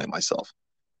how to explain myself.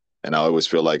 And I always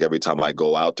feel like every time I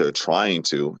go out there trying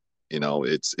to, you know,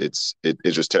 it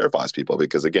just terrifies people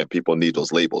because again, people need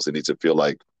those labels. They need to feel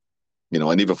like, you know,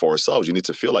 and even for ourselves, you need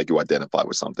to feel like you identify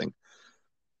with something.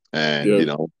 And,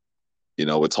 Yeah. you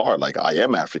know, it's hard. Like I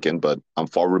am African, but I'm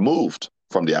far removed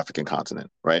from the African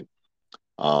continent, right?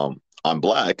 I'm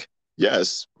Black,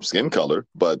 yes, skin color,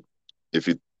 but if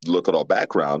you look at our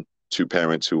background, two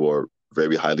parents who are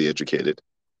very highly educated,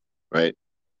 right?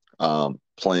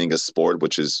 Playing a sport,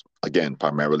 which is again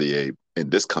primarily in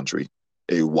this country,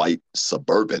 a white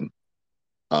suburban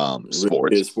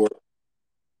sport,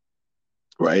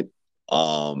 right?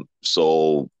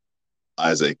 So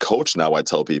as a coach now, I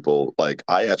tell people like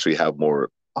I actually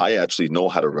know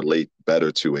how to relate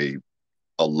better to a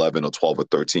 11 or 12 or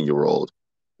 13-year-old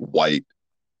white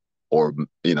or,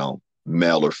 you know,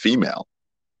 male or female,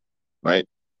 right?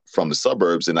 From the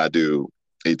suburbs than I do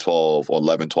a 12 or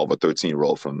 11, 12 or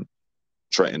 13-year-old from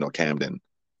Trenton or Camden,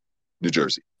 New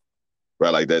Jersey,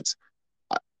 right? Like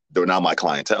they're not my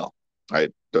clientele,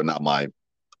 right? They're not my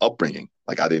upbringing.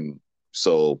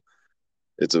 So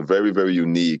it's a very, very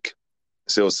unique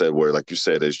skill set where, like you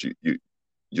said, is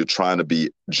you're trying to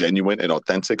be genuine and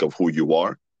authentic of who you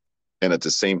are. And at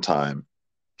the same time,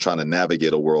 trying to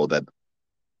navigate a world that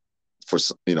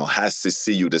has to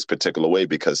see you this particular way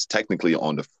because technically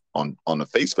on the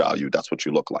face value, that's what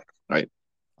you look like, right?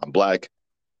 I'm Black.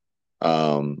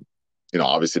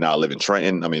 Obviously now I live in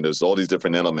Trenton. I mean, there's all these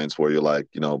different elements where you're like,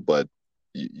 but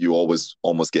you always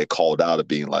almost get called out of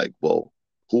being like, well,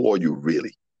 who are you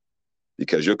really?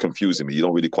 Because you're confusing me. You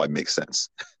don't really quite make sense.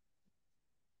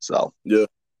 So yeah,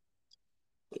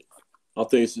 I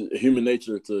think it's human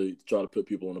nature to try to put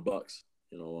people in a box.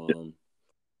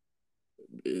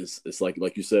 It's like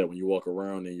you said, when you walk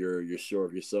around and you're sure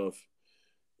of yourself,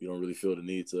 you don't really feel the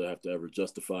need to have to ever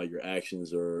justify your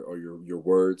actions or your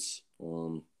words.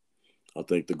 I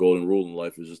think the golden rule in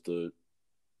life is just to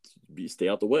stay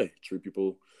out the way, treat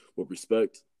people with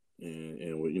respect,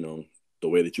 and with, the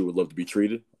way that you would love to be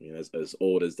treated. I mean, as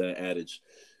old as that adage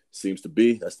seems to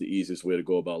be, that's the easiest way to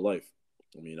go about life.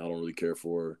 I mean, I don't really care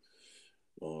for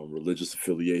religious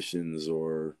affiliations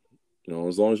or,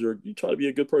 as long as you try to be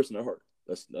a good person at heart.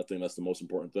 I think that's the most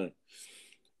important thing.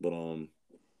 But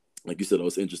like you said,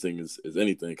 what's interesting is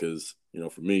anything because,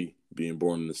 for me, being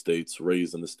born in the States,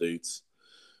 raised in the States,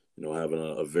 having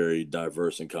a very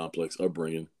diverse and complex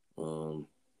upbringing.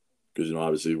 Because,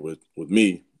 obviously with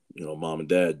me, mom and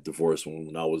dad divorced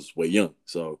when I was way young.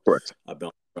 So correct. I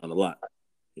bounced around a lot.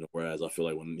 Whereas I feel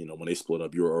like when they split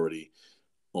up, you were already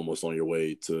almost on your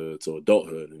way to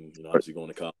adulthood and, obviously going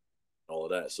to college and all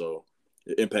of that. So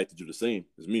it impacted you the same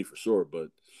as me for sure. But,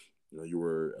 you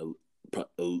were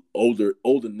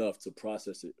old enough to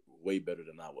process it way better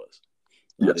than I was.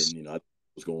 Yes. I didn't, I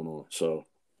what's going on. So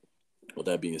with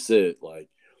that being said, like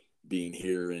being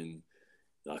here and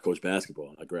I coach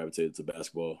basketball, I gravitated to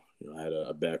basketball. I had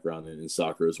a background in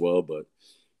soccer as well, but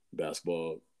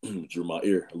basketball drew my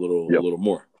ear a little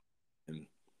more. And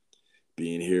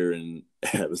being here and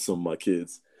having some of my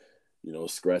kids,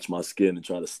 scratch my skin and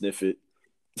try to sniff it,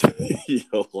 a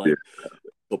couple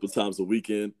of times a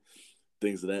weekend,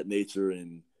 things of that nature,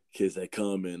 and kids that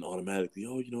come and automatically,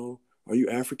 are you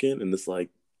African? And it's like,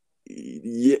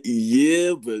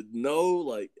 yeah, but no,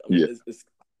 like, I mean,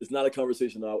 it's not a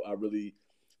conversation I really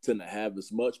tend to have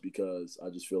as much because I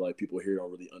just feel like people here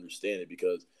don't really understand it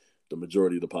because the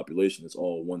majority of the population is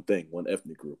all one thing, one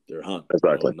ethnic group. They're Han,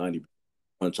 exactly, 90%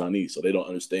 Chinese, so they don't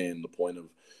understand the point of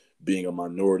being a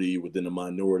minority within a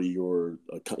minority, or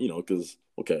because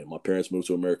my parents moved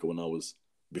to America when I was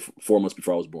 4 months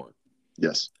before I was born.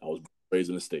 Yes, I was raised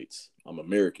in the States. I'm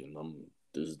American.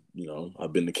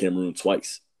 I've been to Cameroon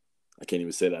twice. I can't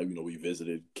even say that, we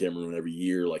visited Cameroon every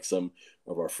year like some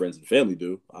of our friends and family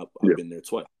do. I've been there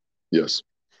twice. Yes.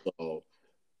 So,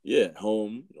 yeah, at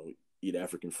home, eat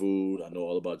African food. I know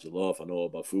all about jollof. I know all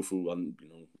about fufu.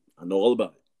 I know all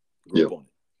about it. Grew up on it.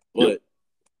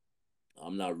 But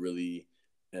I'm not really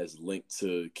as linked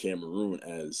to Cameroon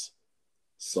as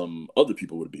some other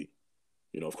people would be.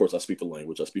 Of course, I speak the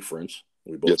language. I speak French.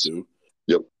 We both do.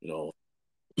 Yep.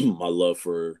 My love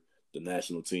for the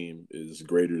national team is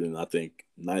greater than I think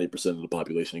 90% of the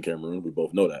population in Cameroon. We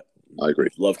both know that. I agree.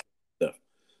 Love Steph.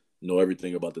 Know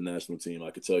everything about the national team.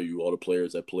 I could tell you all the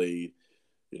players that played,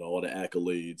 all the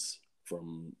accolades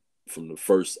from the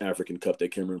first African Cup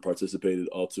that Cameroon participated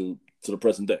all to the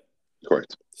present day.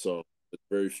 Correct. So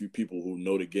there's very few people who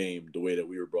know the game the way that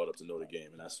we were brought up to know the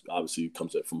game. And that's obviously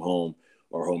comes from home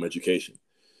or home education.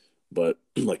 But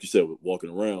like you said, with walking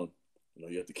around, You know,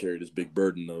 you have to carry this big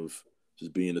burden of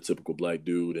just being a typical black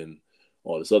dude and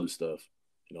all this other stuff.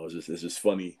 You know, it's just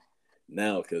funny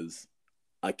now because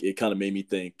it kind of made me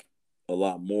think a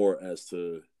lot more as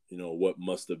to, you know, what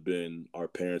must have been our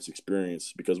parents'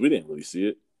 experience, because we didn't really see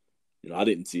it. You know, I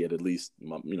didn't see it. At least,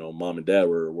 you know, mom and dad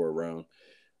were around.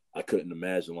 I couldn't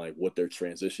imagine like what their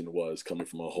transition was coming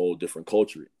from a whole different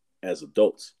culture as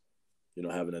adults. You know,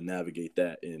 having to navigate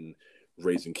that in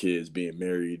raising kids, being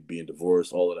married, being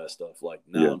divorced, all of that stuff. Like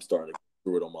now, I'm starting to go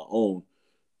through it on my own,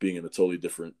 being in a totally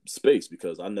different space,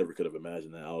 because I never could have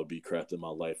imagined that I would be crafting my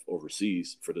life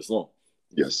overseas for this long.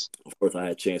 Yes. Of course, I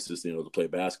had chances, you know, to play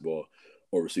basketball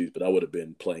overseas, but I would have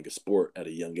been playing a sport at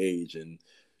a young age and,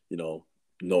 you know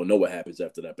what happens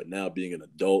after that. But now being an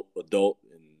adult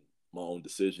and my own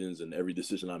decisions, and every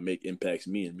decision I make impacts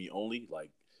me and me only.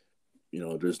 Like, you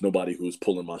know, there's nobody who's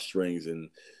pulling my strings, and,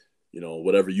 you know,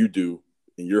 whatever you do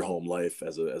in your home life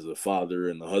as a father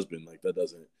and a husband, like that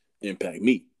doesn't impact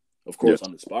me. Of course,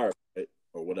 I'm inspired by it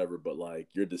or whatever, but like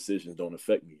your decisions don't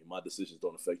affect me. My decisions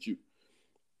don't affect you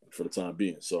for the time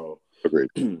being. So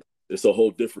it's a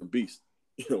whole different beast,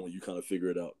 you know, when you kind of figure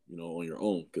it out, you know, on your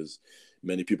own, because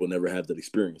many people never have that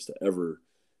experience to ever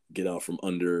get out from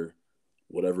under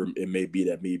whatever it may be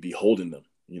that may be holding them,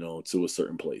 you know, to a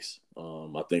certain place.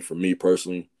 I think for me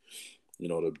personally, you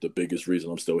know, the biggest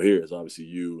reason I'm still here is obviously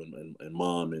you and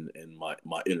mom and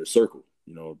my inner circle,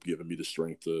 you know, giving me the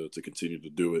strength to continue to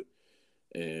do it.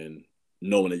 And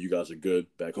knowing that you guys are good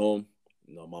back home,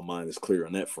 you know, my mind is clear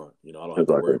on that front. You know, I don't have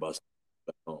to worry about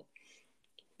back home.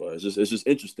 But it's just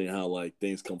interesting how like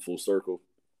things come full circle,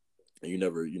 and you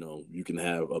never, you know, you can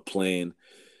have a plan.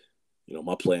 You know,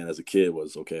 my plan as a kid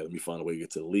was, okay, let me find a way to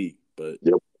get to the league, but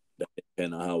that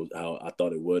didn't on how I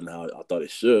thought it would and how I thought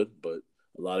it should. But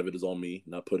a lot of it is on me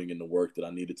not putting in the work that I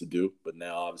needed to do. But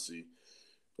now, obviously,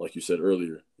 like you said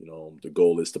earlier, you know, the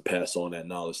goal is to pass on that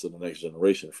knowledge to the next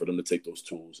generation, for them to take those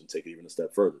tools and take it even a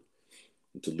step further,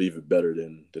 and to leave it better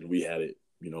than we had it,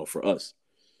 you know, for us.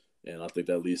 And I think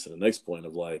that leads to the next point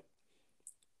of like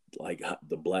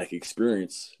the Black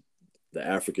experience, the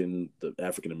African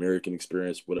American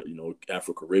experience, what, you know,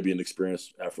 Afro Caribbean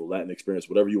experience, Afro Latin experience,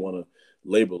 whatever you want to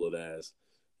label it as.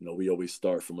 You know, we always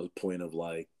start from a point of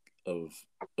like of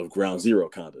ground zero,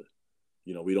 kind of.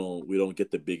 You know, we don't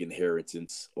get the big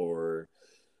inheritance or,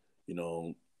 you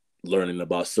know, learning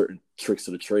about certain tricks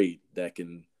of the trade that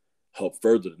can help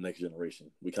further the next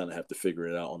generation. We kind of have to figure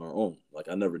it out on our own. Like,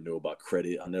 I never knew about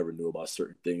credit. I never knew about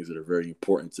certain things that are very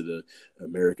important to the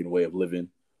American way of living,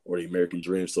 or the American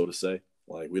dream, so to say.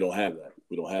 Like, we don't have that.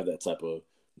 We don't have that type of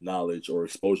knowledge or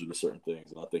exposure to certain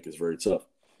things. And I think it's very tough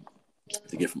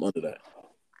to get from under that.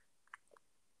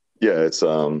 Yeah, it's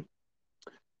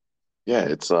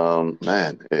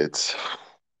man, it's,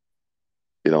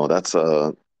 you know, that's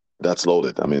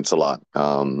loaded. I mean, it's a lot.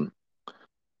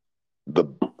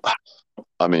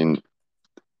 I mean,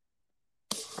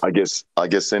 I guess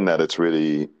in that it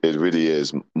really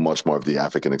is much more of the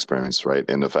African experience, right?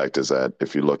 And the fact is that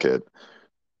if you look at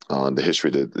the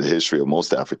history of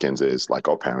most Africans, is like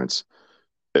our parents,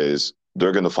 is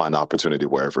they're going to find opportunity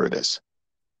wherever it is,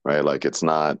 right? Like, it's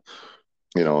not,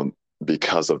 you know,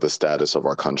 because of the status of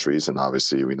our countries, and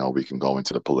obviously we know we can go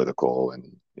into the political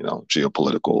and, you know,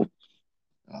 geopolitical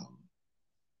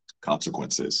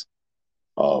consequences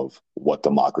of what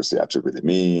democracy actually really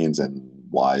means, and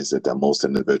why is it that most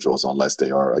individuals, unless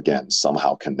they are, again,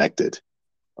 somehow connected,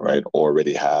 right,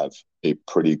 already have a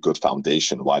pretty good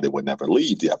foundation, why they would never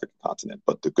leave the African continent.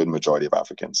 But the good majority of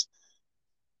Africans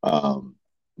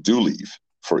do leave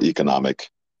for economic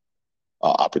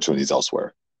opportunities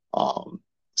elsewhere.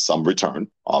 Some return,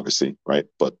 obviously, right,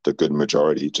 but the good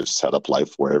majority just set up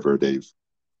life wherever they've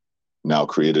now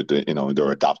created, you know,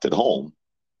 their adopted home.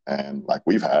 And like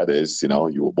we've had is, you know,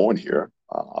 you were born here,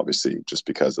 obviously, just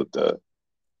because of the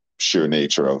sheer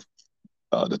nature of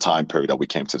the time period that we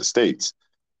came to the States.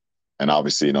 And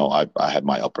obviously, you know, I had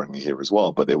my upbringing here as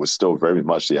well, but it was still very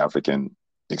much the African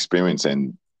experience,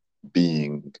 and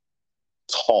being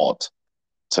taught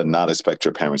to not expect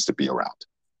your parents to be around,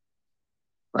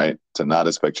 right? To not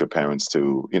expect your parents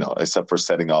to, you know, except for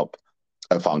setting up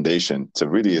a foundation, to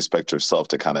really expect yourself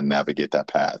to kind of navigate that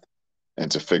path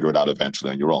and to figure it out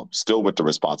eventually on your own, still with the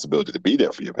responsibility to be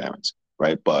there for your parents,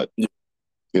 right? But,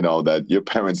 you know, that your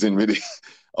parents didn't really,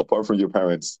 apart from your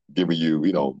parents giving you,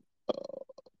 you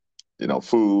know,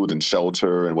 food and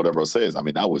shelter and whatever else it is, I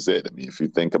mean, that was it. I mean, if you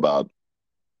think about,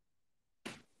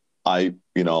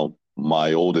 you know,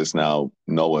 my oldest now,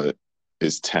 Noah,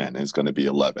 is 10, is going to be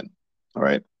 11, all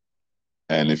right?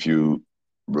 And if you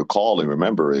recall and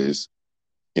remember, is,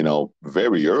 you know,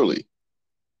 very early,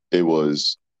 it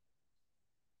was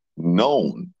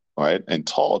known, all right, and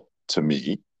taught to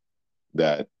me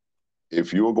that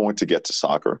if you were going to get to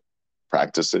soccer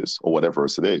practices or whatever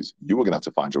it is, you were going to have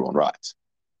to find your own rides.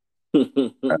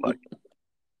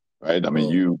 Right? I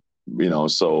mean, you know,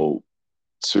 so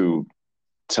to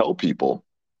tell people,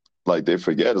 like, they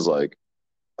forget is like,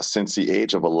 since the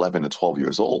age of 11 to 12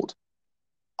 years old,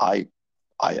 I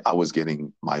was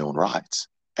getting my own rides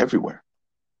everywhere,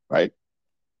 right?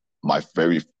 My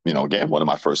very, you know, again, one of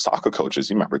my first soccer coaches,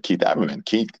 you remember Keith Abberman.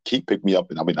 Keith picked me up,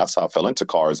 and I mean, that's how I fell into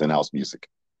cars and house music,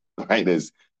 right?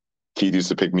 Keith used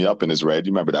to pick me up in his red,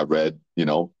 you remember that red, you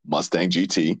know, Mustang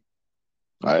GT,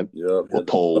 right? Yeah. We'll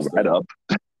pull right up,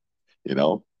 you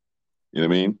know what I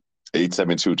mean?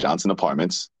 872 Johnson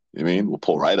Apartments, you know what I mean? We'll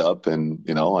pull right up, and,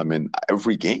 you know, I mean,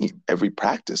 every game, every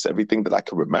practice, everything that I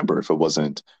could remember, if it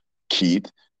wasn't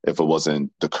Keith, if it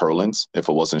wasn't the Curlins, if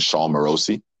it wasn't Sean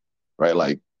Morosi, right?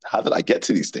 Like, how did I get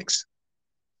to these things?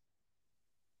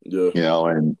 Yeah. You know,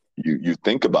 and you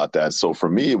think about that. So for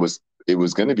me, it was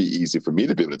going to be easy for me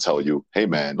to be able to tell you, hey,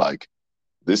 man, like,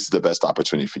 this is the best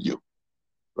opportunity for you,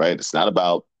 right? It's not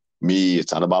about me.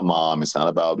 It's not about mom. It's not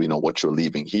about, you know, what you're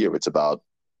leaving here. It's about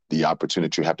the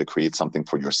opportunity you have to create something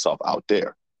for yourself out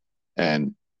there.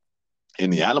 And in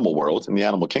the animal world, in the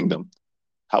animal kingdom,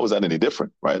 how is that any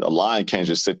different, right? A lion can't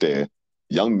just sit there.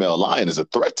 Young male lion is a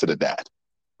threat to the dad,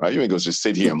 right? You ain't gonna just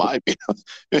sit here and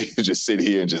you just sit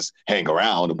here and just hang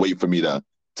around and wait for me to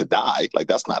die. Like,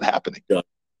 that's not happening. Yeah.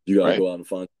 You gotta right? go out and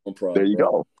find your own pride. There you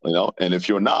go. You know, and if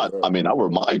you're not, I mean, I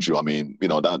remind you. I mean, you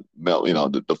know, that, you know,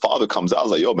 the father comes out, I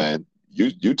was like, yo, man,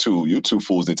 you two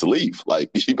fools need to leave. Like,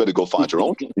 you better go find your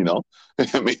own. You know,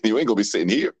 I mean, you ain't gonna be sitting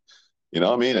here. You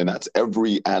know what I mean? And that's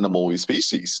every animal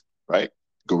species, right?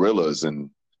 Gorillas and,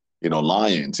 you know,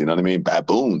 lions. You know what I mean?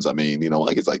 Baboons. I mean, you know,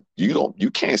 like, it's like,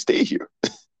 you can't stay here.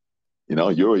 You know,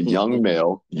 you're a young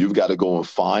male. You've got to go and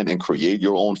find and create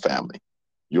your own family,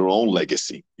 your own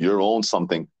legacy, your own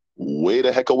something way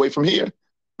the heck away from here.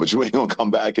 But you ain't gonna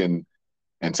come back and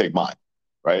take mine,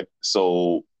 right?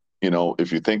 So, you know,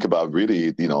 if you think about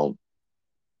really, you know,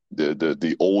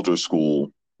 the older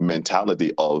school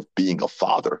mentality of being a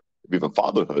father, even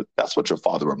fatherhood, that's what your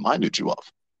father reminded you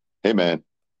of. Hey, man,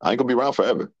 I ain't gonna be around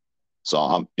forever. So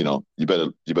I'm, you know, you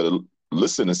better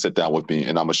listen and sit down with me,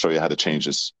 and I'm gonna show you how to change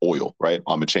this oil, right?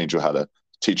 I'm gonna teach you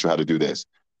how to do this,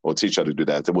 or teach you how to do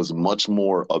that. There was much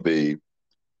more of a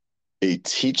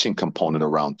teaching component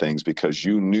around things, because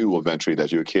you knew eventually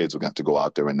that your kids were going to have to go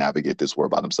out there and navigate this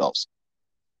world by themselves,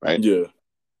 right? Yeah.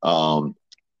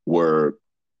 Where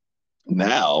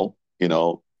now, you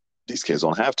know, these kids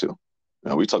don't have to. You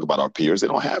know, we talk about our peers; they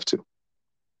don't have to.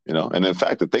 You know, and in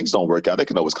fact, if things don't work out, they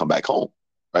can always come back home,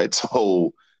 right?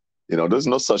 So, you know, there's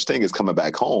no such thing as coming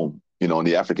back home. You know, on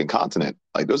the African continent,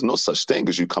 like, there's no such thing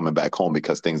as you coming back home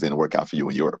because things didn't work out for you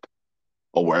in Europe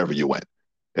or wherever you went.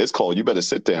 It's called, you better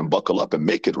sit there and buckle up and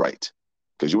make it right,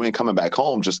 because you ain't coming back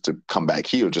home just to come back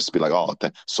here, just to be like, oh,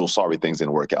 so sorry things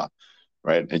didn't work out,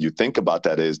 right? And you think about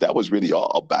that was really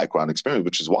a background experience,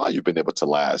 which is why you've been able to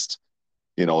last,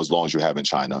 you know, as long as you have in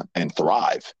China, and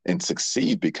thrive and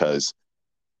succeed, because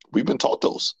we've been taught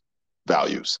those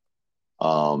values.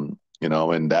 You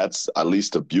know, and that's at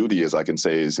least the beauty, as I can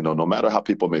say, is, you know, no matter how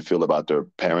people may feel about their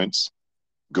parents,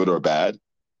 good or bad,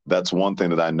 that's one thing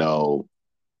that I know,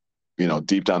 you know,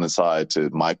 deep down inside,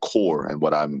 to my core, and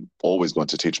what I'm always going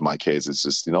to teach my kids is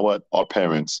just, you know what, our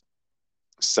parents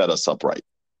set us up right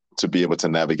to be able to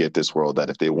navigate this world,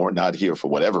 that if they weren't not here for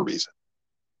whatever reason,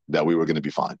 that we were going to be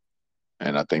fine.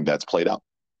 And I think that's played out.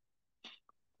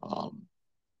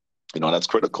 You know, that's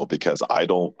critical, because I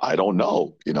don't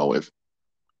know, you know, if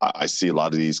I see a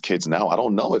lot of these kids now, I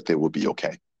don't know if they will be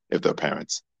okay if their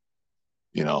parents,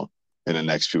 you know, in the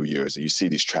next few years. And you see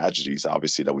these tragedies,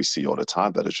 obviously, that we see all the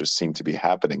time, that it just seem to be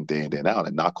happening day in, day out.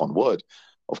 And knock on wood,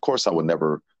 of course, I would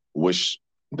never wish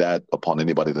that upon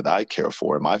anybody that I care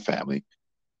for in my family.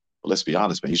 But let's be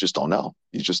honest, man, you just don't know.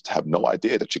 You just have no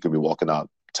idea that you could be walking out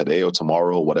today or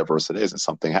tomorrow or whatever it is, and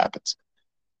something happens.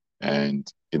 And,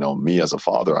 you know, me as a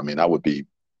father, I mean, I would be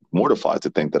mortified to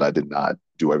think that I did not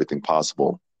do everything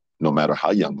possible, no matter how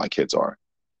young my kids are,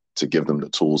 to give them the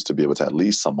tools to be able to at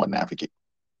least somewhat navigate,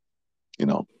 you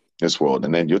know, this world.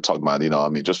 And then you're talking about, you know, I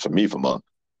mean, just for me, from a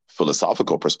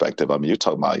philosophical perspective, I mean, you're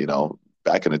talking about, you know,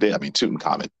 back in the day, I mean,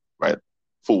 Tutankhamun, right?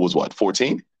 Fool was what,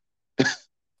 14?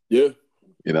 Yeah.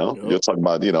 You know, you're talking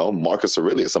about, you know, Marcus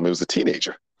Aurelius. I mean, he was a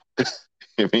teenager.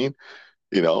 I mean,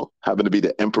 you know, having to be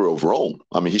the emperor of Rome.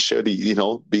 I mean, he shared the, you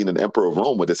know, being an emperor of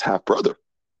Rome with his half brother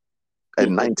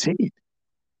at 19.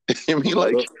 I mean,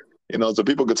 like, you know, so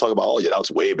people could talk about, oh, yeah, that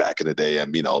was way back in the day,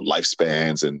 and, you know,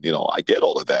 lifespans, and, you know, I get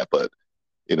all of that, but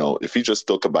if you just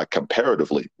look about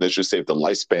comparatively, let's just say if the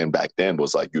lifespan back then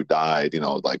was like you died,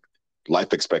 like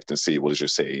life expectancy, what did you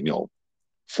say,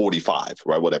 45,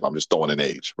 right? Whatever. I'm just throwing an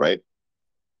age, right?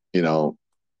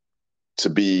 To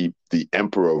be the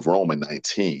emperor of Rome in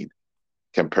 19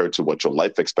 compared to what your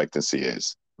life expectancy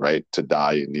is, right? To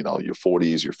die in, your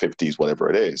 40s, your 50s, whatever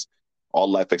it is. Our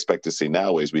life expectancy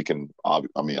now is I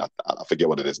forget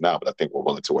what it is now, but I think we're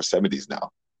well into our 70s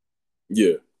now.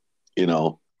 Yeah.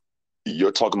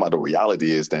 You're talking about the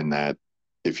reality is then that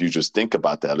if you just think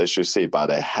about that, let's just say by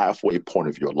the halfway point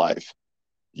of your life,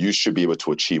 you should be able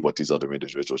to achieve what these other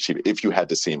individuals achieve if you had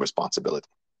the same responsibility,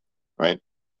 right?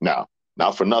 Now,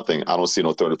 not for nothing, I don't see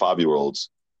no 35-year-olds,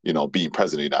 being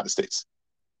president of the United States,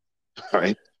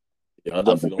 right? Yeah, I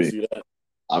definitely don't see that.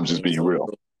 I'm just being real,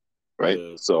 right?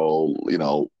 Yeah. So,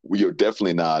 we are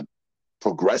definitely not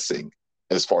progressing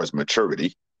as far as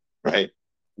maturity, right?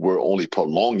 We're only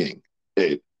prolonging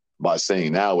it by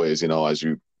saying now is, as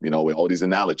with all these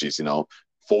analogies,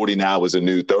 40 now is a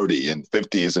new 30 and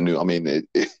 50 is a new,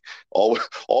 all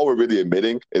we're really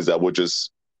admitting is that we're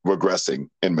just regressing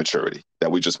in maturity,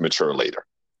 that we just mature later.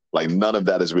 Like none of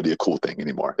that is really a cool thing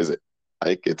anymore, is it?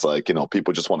 Like, it's like,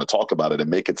 people just want to talk about it and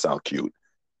make it sound cute,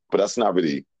 but that's not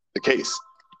really the case.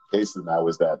 The case now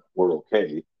is that we're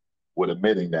okay with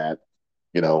admitting that,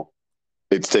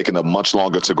 it's taken a much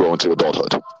longer to grow into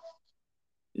adulthood.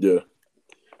 Yeah.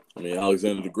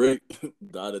 Alexander the Great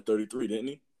died at 33, didn't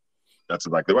he? That's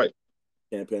exactly right.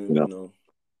 Campaigning,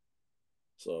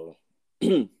 So,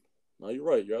 no, you're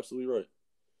right. You're absolutely right.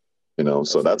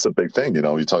 So that's a big thing.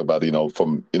 You talk about,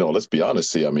 from, let's be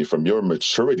honest, from your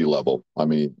maturity level,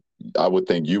 I would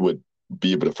think you would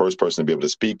be the first person to be able to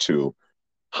speak to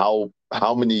how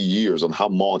many years and how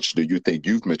much do you think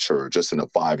you've matured just in the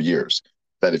 5 years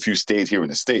that if you stayed here in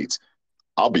the States,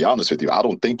 I'll be honest with you, I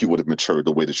don't think you would have matured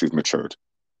the way that you've matured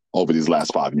over these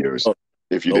last 5 years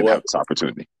if you didn't have this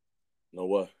opportunity. No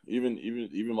way.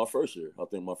 Even my first year, I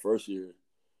think my first year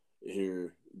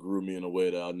here grew me in a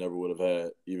way that I never would have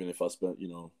had, even if I spent,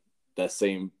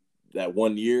 that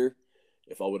 1 year.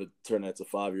 If I would have turned that to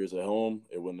 5 years at home,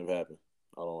 it wouldn't have happened.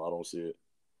 I don't see it.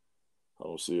 I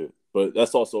don't see it. But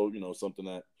that's also, something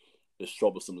that is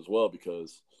troublesome as well,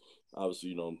 because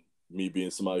obviously, me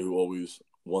being somebody who always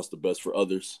wants the best for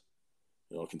others,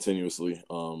 continuously,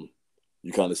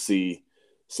 you kind of see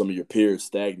some of your peers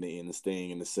stagnating and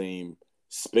staying in the same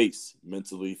space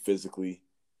mentally, physically,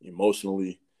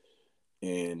 emotionally.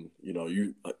 And,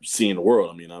 you seeing the world.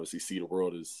 Obviously see the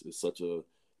world is such a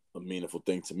meaningful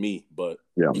thing to me. But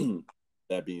yeah.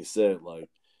 That being said, like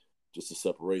just the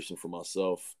separation from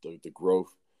myself, the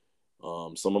growth.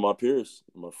 Some of my peers,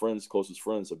 my friends, closest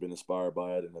friends have been inspired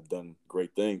by it and have done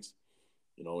great things,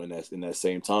 in that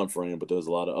same time frame. But there's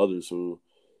a lot of others who,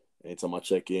 anytime I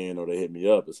check in or they hit me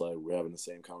up, it's like we're having the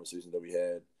same conversation that we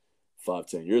had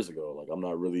 5-10 years ago. Like I'm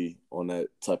not really on that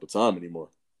type of time anymore,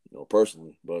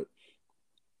 personally. But,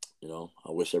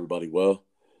 I wish everybody well.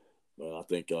 But I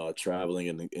think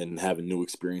traveling and having new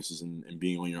experiences and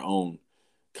being on your own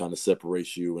kind of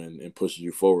separates you and pushes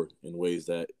you forward in ways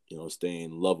that,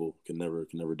 staying level can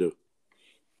never do.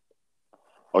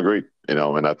 Agreed.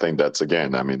 And I think that's,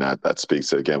 again, that speaks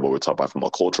to, again, what we're talking about from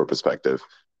a cultural perspective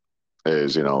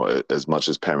is, as much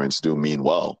as parents do mean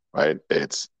well, right?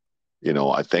 It's,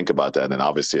 I think about that. And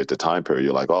obviously at the time period,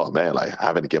 you're like, oh man, like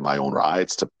having to get my own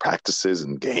rides to practices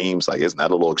and games. Like, isn't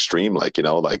that a little extreme? Like,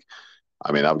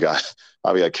 I've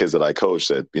got kids that I coach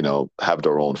that, have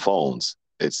their own phones.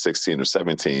 It's 16 or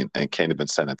 17 and can't even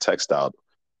send a text out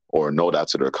or a note out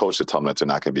to their coach to tell them that they're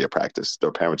not going to be at practice.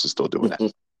 Their parents are still doing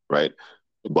that. Right.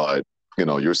 But,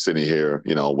 you're sitting here,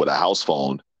 with a house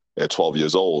phone at 12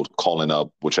 years old, calling up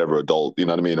whichever adult,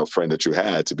 a friend that you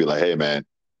had to be like, hey man,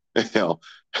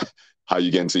 how you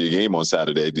getting to your game on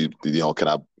Saturday?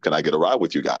 Can I get a ride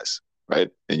with you guys? Right.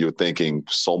 And you're thinking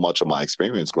so much of my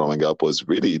experience growing up was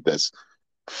really this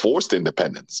forced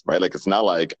independence, right? Like, it's not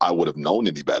like I would have known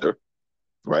any better,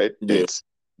 right? Yeah.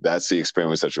 That's the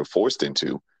experience that you're forced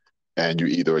into. And you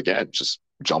either, again, just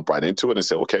jump right into it and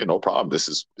say, okay, no problem. This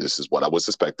is what I was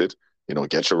expected.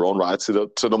 Get your own rides to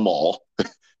the mall,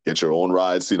 get your own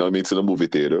rides, to the movie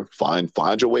theater, find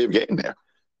your way of getting there.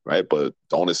 Right. But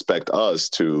don't expect us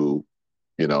to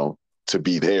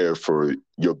be there for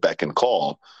your beck and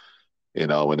call,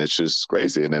 and it's just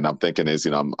crazy. And then I'm thinking is,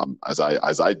 I'm as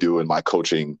I do in my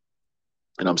coaching,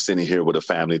 and I'm sitting here with a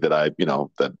family that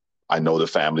that I know the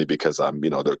family because I'm,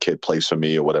 their kid plays for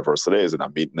me or whatever else it is. And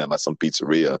I'm meeting them at some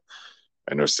pizzeria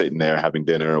and they're sitting there having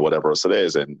dinner or whatever else it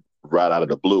is. And right out of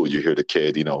the blue, you hear the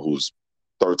kid, who's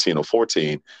 13 or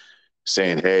 14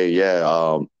 saying, hey,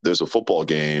 yeah, there's a football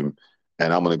game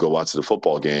and I'm going to go watch the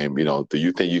football game. Do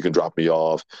you think you can drop me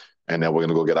off? And then we're going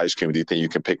to go get ice cream. Do you think you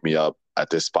can pick me up at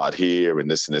this spot here and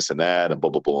this and this and that and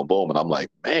boom, boom, boom, and boom? And I'm like,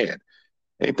 man,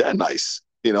 ain't that nice,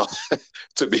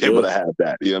 to be able to have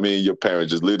that. You know what I mean? Your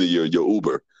parents just literally your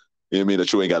Uber, you know what I mean,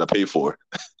 that you ain't got to pay for.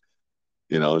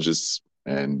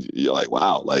 And you're like,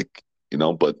 wow,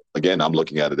 but again, I'm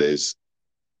looking at it as,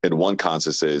 in one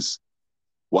context is,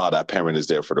 wow, that parent is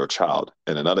there for their child.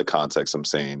 In another context, I'm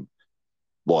saying,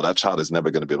 well, that child is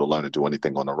never going to be able to learn to do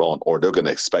anything on their own, or they're going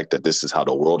to expect that this is how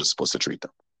the world is supposed to treat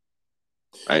them.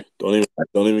 Right? Don't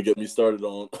even get me started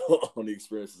on the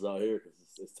experiences out here, because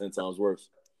it's 10 times worse.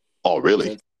 Oh,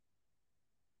 really?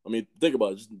 I mean, think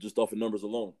about it, just off of numbers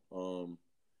alone.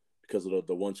 Because of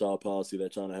the one-child policy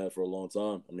that China had for a long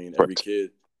time. I mean, every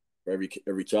kid,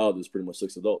 every child is pretty much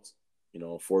 6 adults.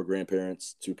 4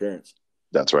 grandparents, 2 parents.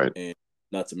 That's right. And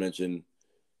not to mention,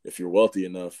 if you're wealthy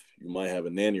enough, you might have a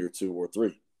nanny or 2 or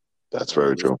 3. That's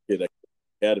very true. A kid at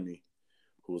Academy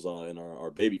who was in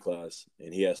our baby class,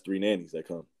 and he has 3 nannies that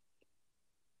come,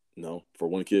 for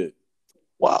 1 kid.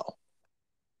 Wow.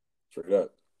 Straight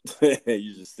up.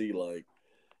 You just see,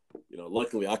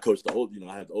 luckily I coach I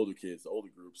have the older kids, the older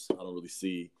groups. I don't really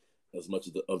see as much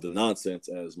of the nonsense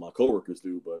as my coworkers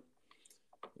do, but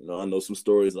I know some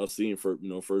stories I've seen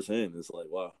firsthand. It's like,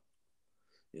 wow.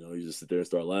 You just sit there and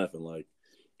start laughing. Like,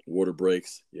 water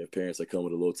breaks. You have parents that come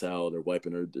with a little towel. They're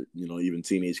wiping their even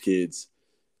teenage kids'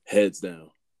 heads down,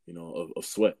 of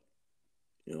sweat.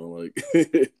 Wow.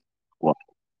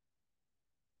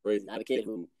 Crazy. I had a kid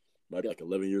who might be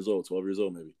 11 years old, 12 years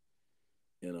old maybe.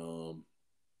 And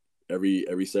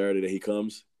every Saturday that he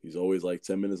comes, he's always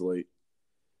 10 minutes late.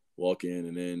 Walk in,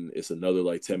 and then it's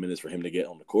another 10 minutes for him to get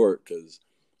on the court, because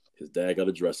his dad got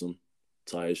to dress him,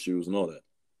 tie his shoes, and all that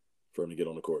for him to get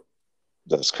on the court.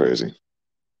 That's crazy.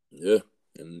 Yeah,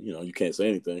 and you can't say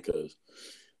anything because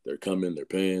they're coming, they're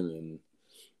paying, and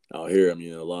out here, I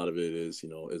mean, a lot of it is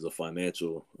is a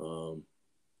financial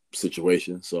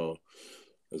situation. So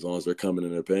as long as they're coming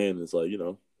and they're paying, it's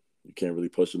you can't really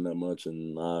push them that much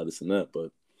and this and that.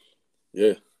 But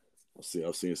yeah,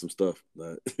 I've seen some stuff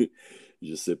that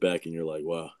you just sit back and you're like,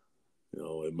 wow,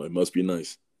 it must be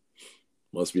nice.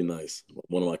 Must be nice.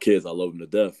 One of my kids, I love him to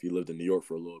death. He lived in New York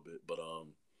for a little bit, but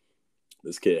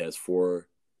this kid has four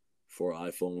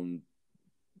iPhone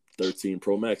 13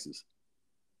 Pro Maxes.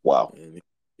 Wow. And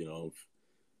I was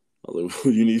like, what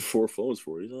do you need 4 phones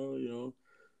for?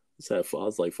 Let's have fun.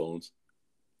 It's like phones.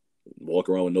 Walk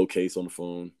around with no case on the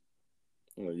phone.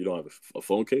 You don't have a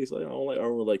phone case? I don't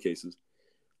really like cases.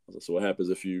 I was like, so what happens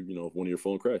if if one of your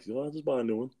phone cracks? I'll just buy a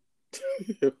new one.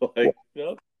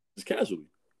 Just casually,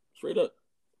 straight up.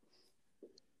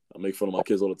 I make fun of my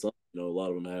kids all the time. A lot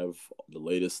of them have the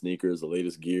latest sneakers, the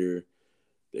latest gear.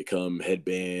 They come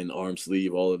headband, arm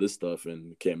sleeve, all of this stuff,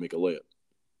 and can't make a layup.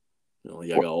 I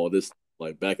got all this.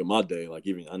 Back in my day,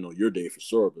 even I know your day for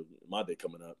sure, but my day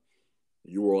coming up,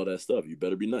 you wore all that stuff. You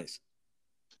better be nice.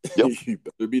 Yep. You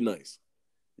better be nice.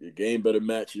 Your game better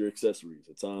match your accessories.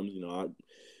 At times, I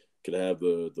could have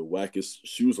the wackest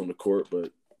shoes on the court,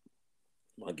 but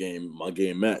my game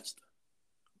matched.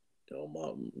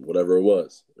 Whatever it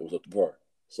was up to par.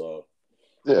 So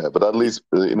yeah, but at least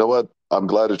you know what? I'm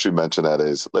glad that you mentioned that.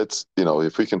 Is let's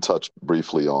if we can touch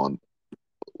briefly on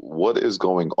what is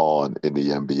going on in the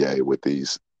NBA with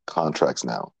these contracts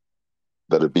now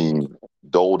that are being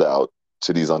doled out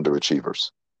to these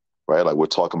underachievers, right? We're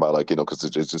talking about because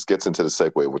it just gets into the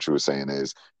segue of what you were saying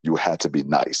is you had to be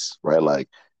nice, right?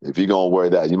 If you're gonna wear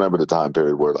that, you remember the time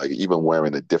period where even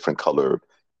wearing a different color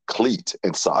cleat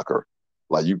in soccer.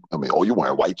 You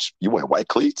wearing white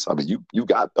cleats? I mean,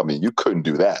 you couldn't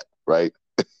do that, right?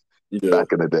 Yeah.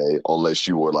 Back in the day, unless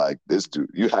you were this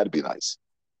dude, you had to be nice.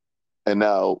 And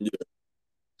now,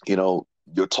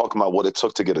 you're talking about what it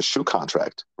took to get a shoe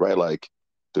contract, right?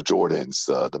 The Jordans,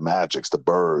 the Magics, the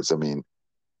Birds. I mean,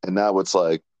 and now it's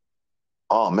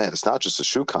oh man, it's not just a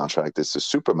shoe contract; it's the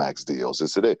Supermax deals.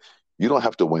 It's it. You don't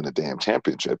have to win a damn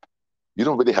championship. You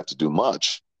don't really have to do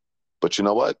much, but you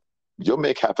know what? You'll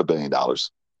make $500 million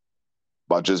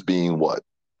by just being what?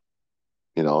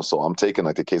 So I'm taking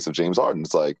the case of James Harden.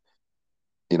 It's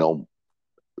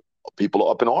people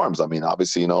are up in arms. I mean,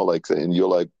 obviously, and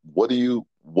you're what do you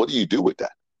do with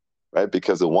that? Right?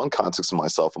 Because in one context of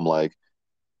myself, I'm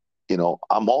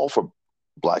I'm all for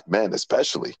Black men,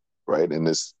 especially, right? In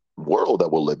this world that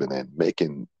we're living in,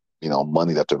 making,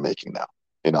 money that they're making now.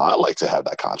 I like to have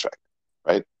that contract,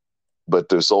 right? But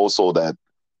there's also that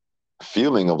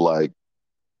feeling of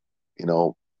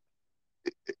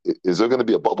is there going to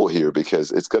be a bubble here?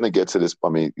 Because it's going to get to this. I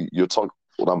mean,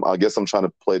 I guess I'm trying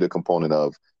to play the component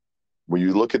of when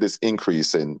you look at this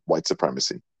increase in white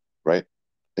supremacy, right?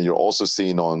 And you're also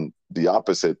seeing on the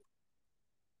opposite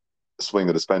swing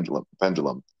of the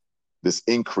pendulum, this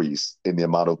increase in the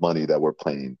amount of money that we're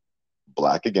paying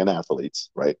Black, again, athletes,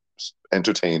 right?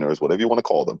 Entertainers, whatever you want to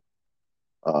call them.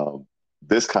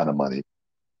 This kind of money,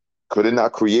 could it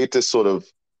not create this sort of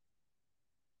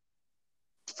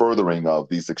furthering of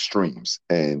these extremes?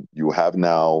 And you have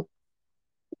now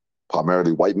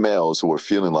primarily white males who are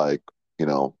feeling like,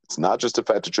 it's not just the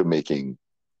fact that you're making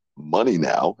money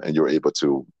now and you're able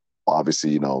to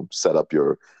obviously, set up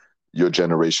your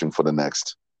generation for the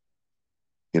next,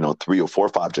 3 or 4 or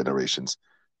 5 generations.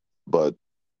 But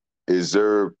is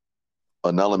there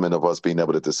an element of us being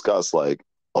able to discuss, like,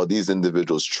 are these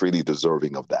individuals truly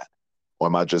deserving of that? Or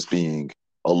am I just being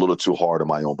a little too hard on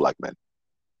my own Black men?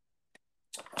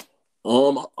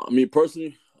 I mean,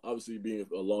 personally, obviously being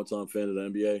a longtime fan of the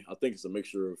NBA, I think it's a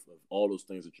mixture of all those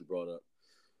things that you brought up.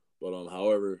 But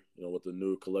however, with the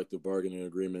new collective bargaining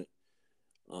agreement,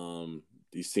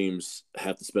 these teams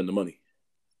have to spend the money,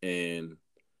 and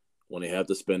when they have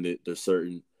to spend it, there's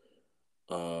certain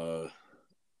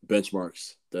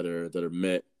benchmarks that are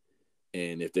met,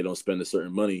 and if they don't spend a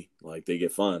certain money, like, they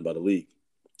get fined by the league.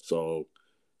 So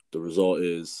the result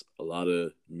is a lot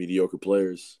of mediocre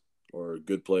players or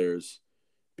good players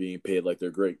being paid like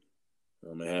they're great.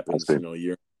 It happens,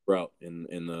 year out, and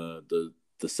the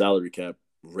salary cap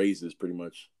rises pretty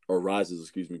much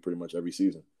every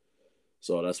season.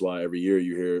 So that's why every year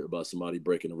you hear about somebody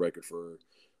breaking the record for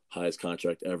highest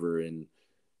contract ever, and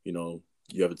you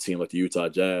have a team like the Utah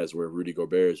Jazz where Rudy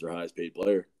Gobert is your highest paid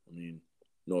player. I mean,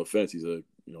 no offense, he's a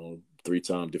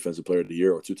 3-time defensive player of the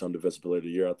year or 2-time defensive player of the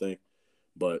year, I think.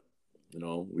 But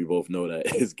we both know that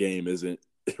his game isn't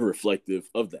reflective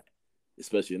of that,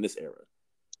 especially in this era.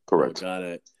 Correct. A guy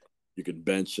that you can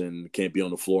bench and can't be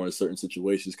on the floor in certain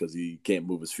situations because he can't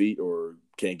move his feet or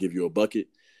can't give you a bucket,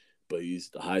 but he's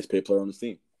the highest paid player on the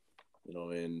team.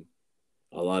 And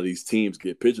a lot of these teams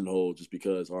get pigeonholed just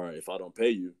because, all right, if I don't pay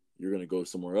you, you're going to go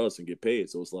somewhere else and get paid.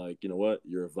 So it's like, you know what?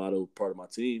 You're a vital part of my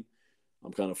team.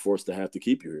 I'm kind of forced to have to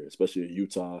keep you here, especially in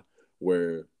Utah,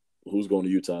 where who's going to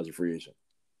Utah as a free agent?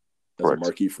 As Correct. A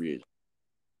marquee free agent.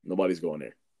 Nobody's going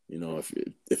there.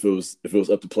 If it was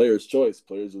up to players' choice,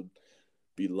 players would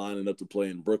be lining up to play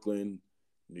in Brooklyn,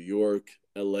 New York,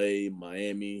 LA,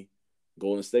 Miami,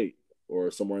 Golden State,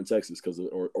 or somewhere in Texas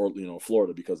or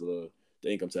Florida because of the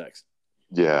income tax.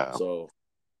 Yeah. So,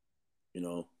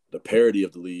 the parity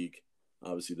of the league,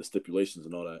 obviously the stipulations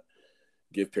and all that,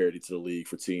 give parity to the league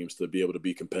for teams to be able to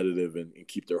be competitive and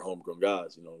keep their homegrown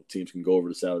guys. Teams can go over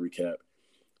the salary cap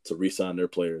to re-sign their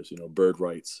players, bird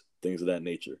rights, things of that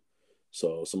nature.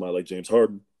 So somebody like James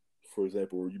Harden, for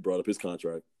example, where you brought up his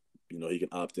contract, he can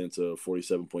opt into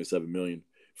 $47.7 million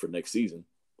for next season.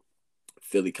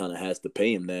 Philly kind of has to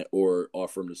pay him that or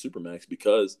offer him the Supermax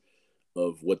because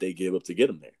of what they gave up to get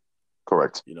him there.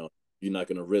 Correct. You're not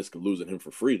going to risk losing him for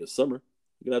free this summer.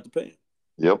 You're going to have to pay him.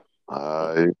 Yep.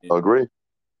 I agree.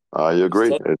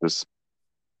 It's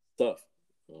tough.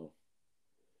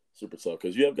 Super tough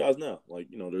because you have guys now. Like,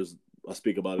 I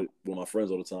speak about it with my friends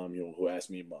all the time, who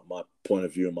ask me my point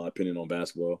of view and my opinion on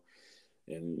basketball.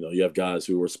 And, you have guys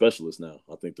who are specialists now.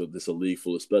 I think that this is a league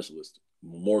full of specialists,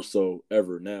 more so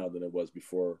ever now than it was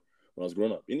before when I was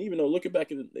growing up. And even though looking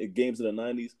back at the games in the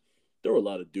 90s, there were a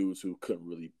lot of dudes who couldn't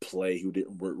really play, who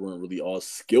weren't really all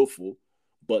skillful,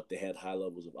 but they had high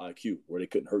levels of IQ where they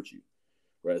couldn't hurt you.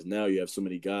 Whereas now you have so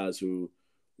many guys who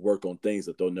work on things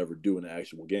that they'll never do in the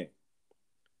actual game.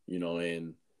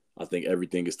 And I think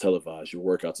everything is televised. Your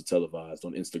workouts are televised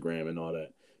on Instagram and all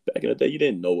that. Back in the day, you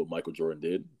didn't know what Michael Jordan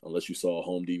did unless you saw a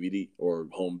home DVD or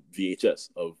home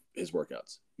VHS of his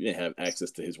workouts. You didn't have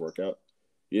access to his workout.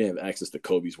 You didn't have access to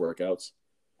Kobe's workouts.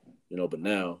 But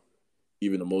now,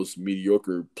 even the most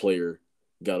mediocre player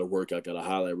got a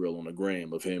highlight reel on the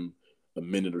gram of him a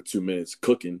minute or 2 minutes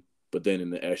cooking, but then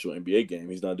in the actual NBA game,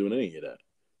 he's not doing any of that.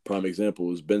 Prime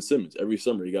example is Ben Simmons. Every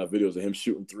summer, you got videos of him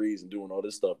shooting threes and doing all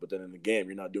this stuff, but then in the game,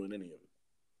 you're not doing any of it.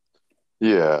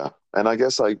 Yeah, and I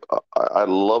guess I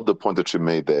love the point that you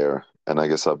made there, and I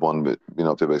guess I wanted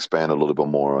to expand a little bit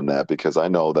more on that because I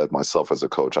know that myself as a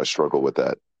coach, I struggle with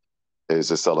that. Is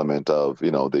this element of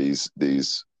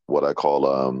these what I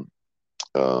call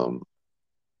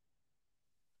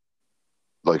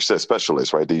like you said,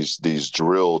 specialists, right? These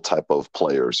drill type of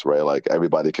players, right? Like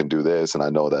everybody can do this, and I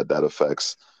know that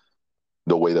affects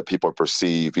the way that people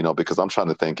perceive, because I'm trying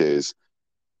to think is,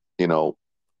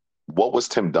 what was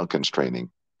Tim Duncan's training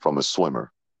from a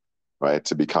swimmer, right,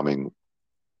 to becoming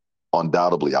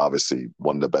undoubtedly, obviously,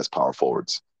 one of the best power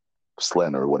forwards,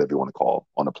 slender, whatever you want to call,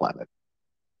 on the planet,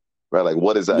 right? Like,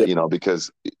 what is that, Yeah.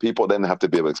 Because people then have to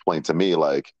be able to explain to me,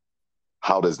 like,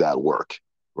 how does that work,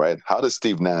 right? How does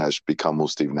Steve Nash become who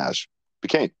Steve Nash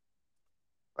became,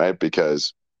 right?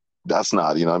 Because that's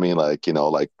not, you know what I mean? Like, you know,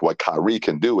 like what Kyrie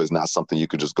can do is not something you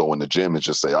could just go in the gym and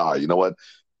just say, all right, you know what?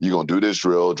 You're going to do this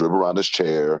drill, dribble around this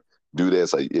chair, do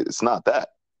this. Like, it's not that.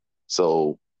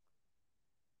 So,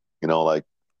 you know, like,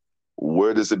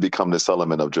 where does it become this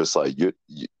element of just like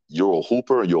you're a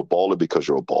hooper and you're a baller because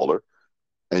you're a baller,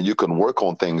 and you can work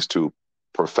on things to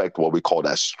perfect what we call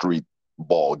that street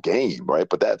ball game, right?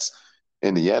 But that's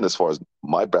in the end, as far as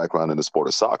my background in the sport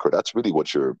of soccer, that's really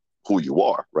who you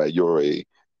are, right? You're a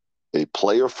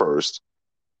player first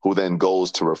who then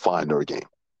goes to refine their game,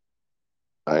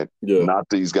 right? Yeah. Not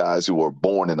these guys who were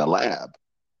born in a lab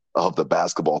of the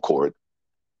basketball court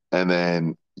and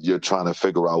then you're trying to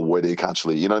figure out where they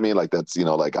actually, you know what I mean? Like that's, you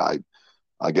know, like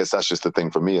I guess that's just the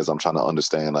thing for me is I'm trying to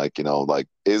understand, like, you know, like,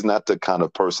 isn't that the kind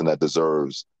of person that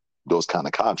deserves those kind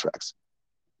of contracts,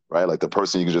 right? Like the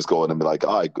person you can just go in and be like,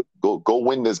 all right, go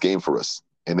win this game for us.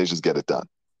 And they just get it done.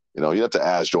 You know, you have to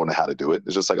ask Jordan how to do it.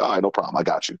 It's just like, all right, no problem. I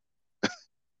got you.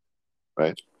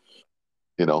 Right.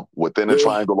 You know, within a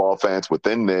triangle offense,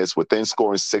 within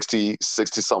scoring 60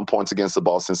 something points against the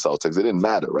Boston Celtics, it didn't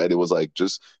matter, right? It was like,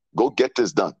 just go get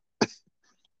this done.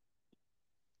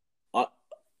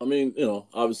 I mean, you know,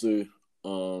 obviously,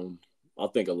 I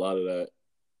think a lot of that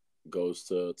goes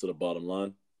to the bottom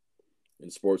line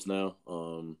in sports now.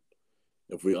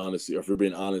 If we're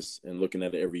being honest and looking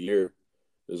at it every year,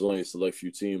 there's only a select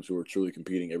few teams who are truly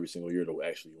competing every single year to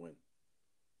actually win.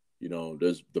 You know,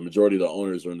 there's the majority of the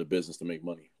owners are in the business to make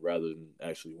money rather than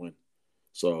actually win.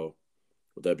 So,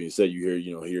 with that being said, you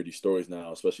hear these stories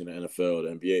now, especially in the NFL,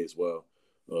 the NBA as well,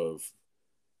 of,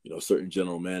 you know, certain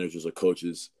general managers or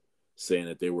coaches saying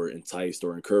that they were enticed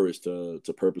or encouraged to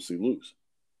purposely lose.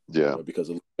 Yeah. Because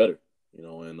it looked better, you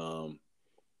know, and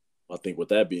I think with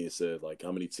that being said, like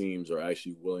how many teams are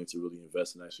actually willing to really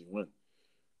invest and actually win?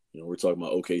 You know, we're talking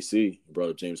about OKC. You brought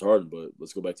up James Harden, but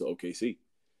let's go back to OKC.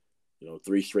 You know,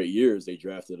 3 straight years they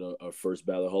drafted a first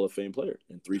ballot Hall of Fame player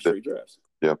in 3 straight drafts.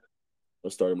 Yeah.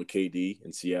 Let's start with KD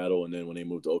in Seattle, and then when they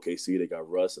moved to OKC, they got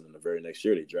Russ, and then the very next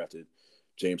year they drafted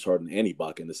James Harden and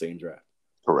Ibaka in the same draft.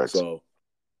 Correct. So,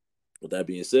 with that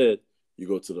being said, you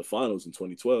go to the finals in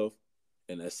 2012,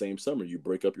 and that same summer you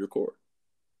break up your core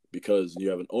because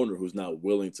you have an owner who's not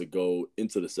willing to go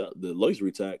into the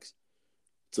luxury tax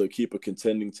to keep a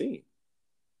contending team.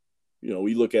 You know,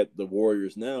 we look at the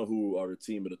Warriors now, who are the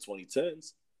team of the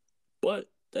 2010s, but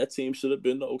that team should have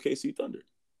been the OKC Thunder,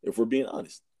 if we're being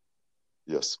honest.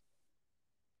 Yes.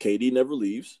 KD never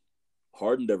leaves.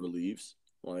 Harden never leaves.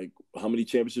 Like, how many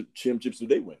championships do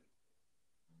they win?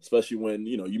 Especially when,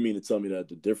 you know, you mean to tell me that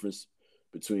the difference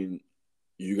between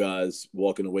you guys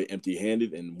walking away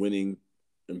empty-handed and winning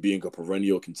and being a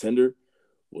perennial contender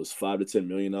was $5 to $10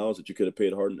 million that you could have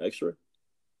paid Harden extra,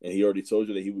 and he already told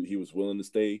you that he was willing to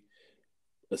stay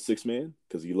a 6-man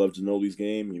because he loved Ginobili's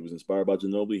game. He was inspired by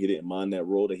Ginobili. He didn't mind that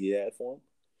role that he had for him.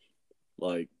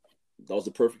 Like, that was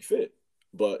the perfect fit.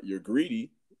 But you're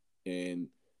greedy and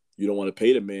you don't want to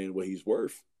pay the man what he's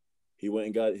worth. He went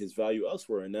and got his value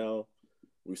elsewhere, and now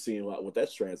we've seen what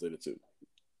that's translated to.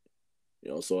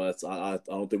 You know, so that's I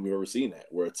don't think we've ever seen that,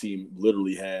 where a team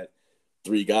literally had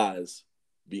 3 guys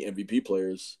be MVP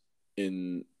players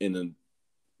in a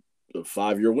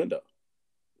 5-year window.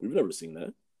 We've never seen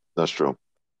that. That's true.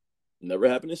 Never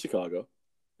happened in Chicago.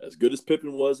 As good as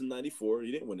Pippen was in '94,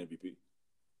 he didn't win MVP.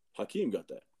 Hakeem got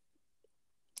that.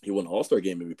 He won All-Star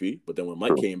Game MVP, but then when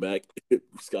Mike came back,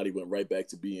 Scottie went right back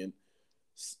to being,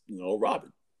 you know,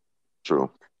 Robin. True.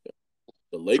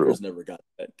 The Lakers never got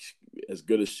that. As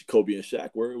good as Kobe and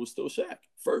Shaq were, it was still Shaq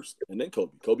first, and then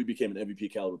Kobe. Kobe became an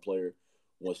MVP caliber player.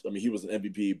 He was an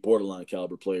MVP borderline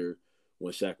caliber player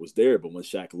when Shaq was there, but when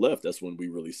Shaq left, that's when we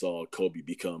really saw Kobe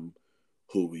become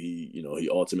who he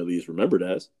ultimately is remembered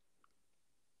as.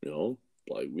 You know,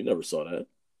 like, we never saw that.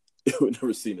 We've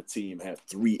never seen a team have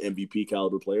 3 MVP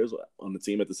caliber players on the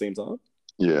team at the same time.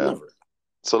 Yeah. Never.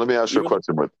 So let me ask you a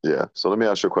question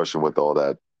with all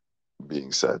that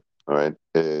being said. All right,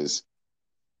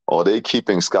 are they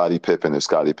keeping Scottie Pippen if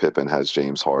Scottie Pippen has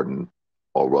James Harden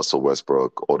or Russell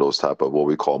Westbrook or those type of what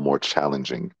we call more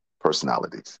challenging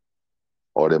personalities?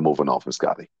 Or are they moving off of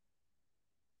Scottie?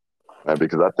 Right,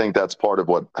 because I think that's part of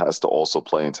what has to also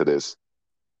play into this.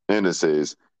 And this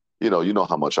is, you know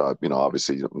how much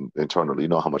obviously internally, you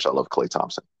know how much I love Klay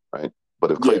Thompson, right? But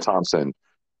if Klay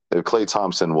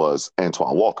Thompson was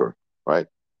Antoine Walker, right?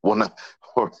 Well, not,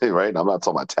 right? I'm not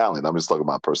talking about talent. I'm just talking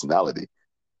about personality.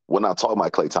 We're not talking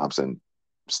about Klay Thompson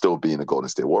still being a Golden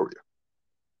State Warrior.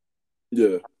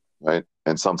 Yeah. Right.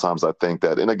 And sometimes I think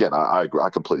that, and again, I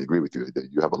completely agree with you that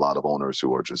you have a lot of owners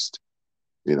who are just,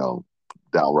 you know,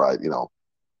 downright,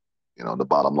 the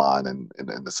bottom line and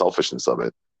the selfishness of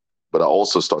it. But I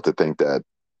also start to think that,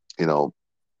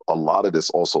 a lot of this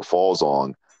also falls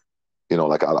on,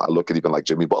 like I look at even like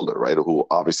Jimmy Butler, right, who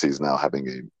obviously is now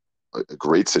having a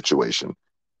great situation,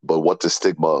 but what the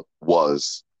stigma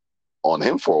was on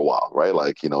him for a while, right?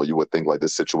 Like, you would think like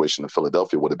this situation in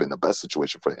Philadelphia would have been the best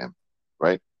situation for him,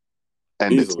 right?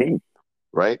 And Easily. the team,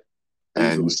 right?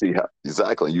 Easily. And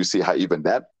you see how even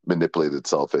that manipulated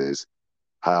itself is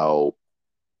how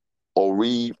are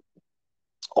we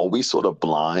sort of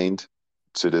blind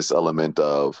to this element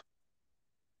of,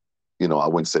 I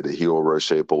wouldn't say the hero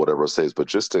worship or whatever it says, but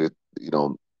just to,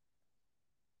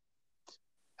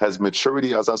 has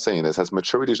maturity, as I'm saying this, has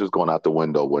maturity just gone out the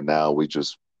window where now we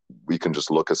can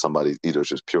just look at somebody either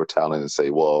just pure talent and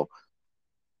say, well,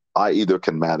 I either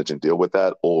can manage and deal with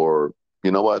that, or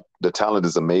you know what, the talent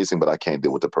is amazing, but I can't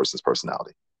deal with the person's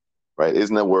personality, right?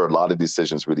 Isn't that where a lot of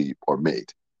decisions really are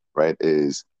made, right?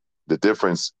 Is the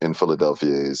difference in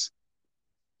Philadelphia is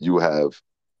you have,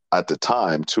 at the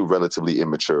time, two relatively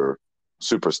immature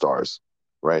superstars,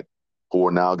 right, who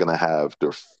are now going to have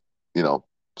their,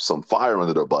 some fire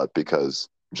under their butt because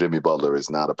Jimmy Butler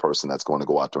is not a person that's going to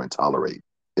go out there and tolerate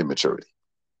immaturity,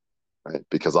 right?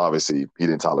 Because obviously he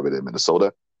didn't tolerate it in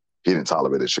Minnesota. He didn't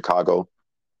tolerate it in Chicago,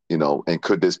 and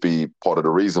could this be part of the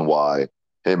reason why,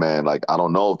 hey, man, like, I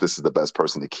don't know if this is the best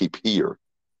person to keep here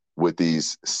with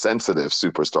these sensitive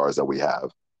superstars that we have,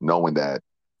 knowing that,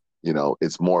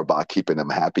 it's more about keeping them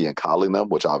happy and coddling them,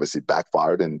 which obviously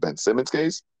backfired in Ben Simmons'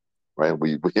 case, right?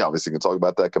 We obviously can talk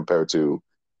about that compared to,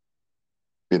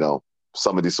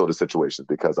 some of these sort of situations,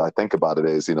 because I think about it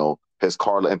as, has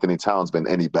Karl Anthony Towns been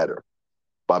any better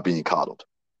by being coddled?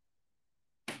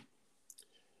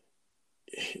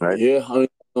 Right? Yeah.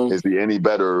 Is he any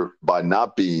better by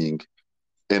not being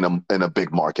in a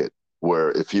big market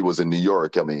where if he was in New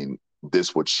York, I mean,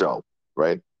 this would show,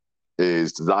 right?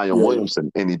 Is Zion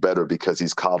Williamson any better because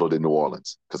he's coddled in New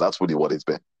Orleans? Because that's really what he's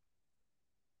been,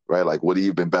 right? Like, would he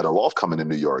have been better off coming to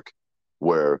New York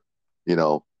where,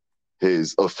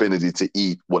 his affinity to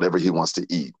eat whatever he wants to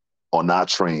eat or not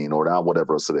train or not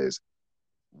whatever else it is?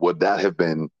 Would that have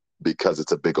been, because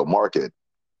it's a bigger market,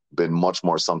 been much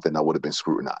more something that would have been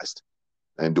scrutinized?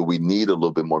 And do we need a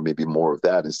little bit more, maybe more of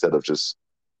that, instead of just,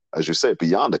 as you say,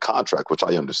 beyond the contract, which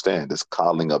I understand, this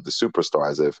coddling of the superstar,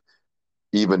 as if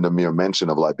even the mere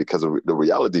mention of, like, because the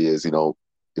reality is,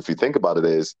 if you think about it,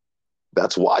 is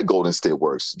that's why Golden State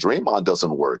works. Draymond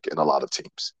doesn't work in a lot of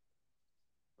teams,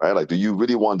 right? Like, do you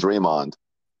really want Draymond,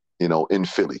 in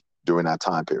Philly during that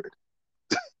time period?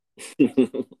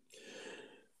 Definitely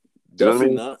what I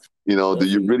mean? not. Do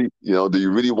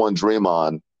you really want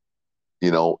Draymond,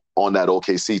 on that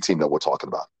OKC team that we're talking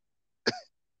about?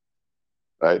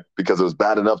 Right? Because it was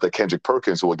bad enough that Kendrick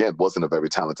Perkins, who again wasn't a very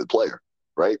talented player,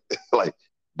 right? Like,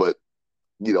 but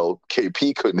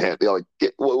KP couldn't handle.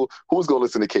 Who's going to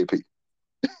listen to KP?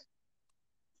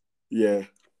 Yeah.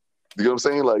 You know what I'm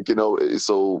saying? Like,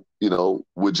 so,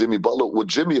 with Jimmy Butler, with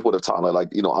Jimmy would have taught, like,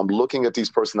 I'm looking at these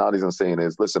personalities and saying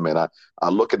is, listen, man, I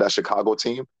look at that Chicago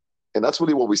team, and that's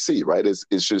really what we see, right? It's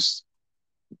just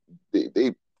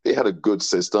they had a good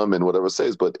system and whatever it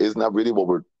says, but isn't that really what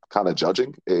we're kind of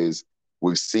judging? Is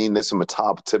we've seen this from the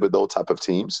top Thibodeau type of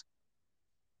teams.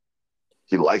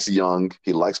 He likes young,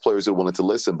 he likes players who are willing to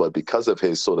listen, but because of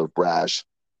his sort of brash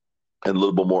and a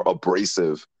little bit more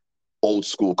abrasive old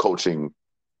school coaching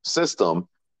system,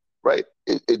 right,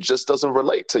 it just doesn't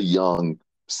relate to young,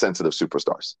 sensitive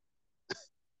superstars.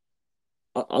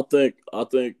 I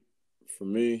think for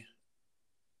me,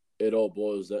 a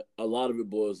lot of it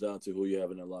boils down to who you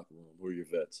have in that locker room, who are your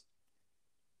vets,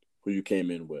 who you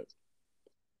came in with.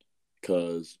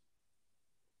 Because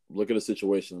look at a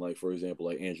situation like, for example,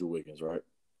 like Andrew Wiggins, right?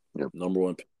 Yep. Number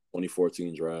 1 pick,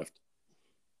 2014 draft.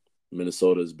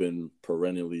 Minnesota has been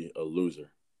perennially a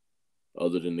loser,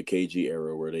 other than the KG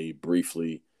era where they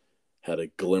briefly had a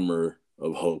glimmer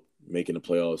of hope, making the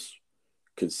playoffs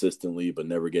consistently but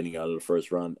never getting out of the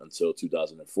first round until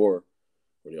 2004,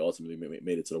 where they ultimately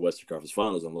made it to the Western Conference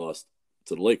Finals and lost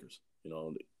to the Lakers.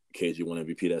 KG won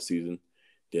MVP that season.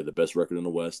 They had the best record in the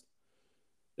West,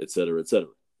 et cetera, et cetera.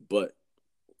 But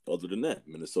other than that,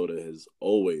 Minnesota has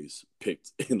always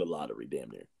picked in the lottery, damn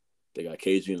near. They got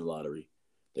KG in the lottery.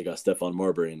 They got Stephon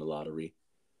Marbury in the lottery.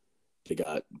 They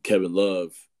got Kevin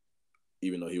Love,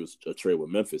 even though he was a trade with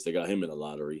Memphis, they got him in the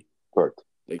lottery. Correct.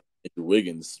 They got Andrew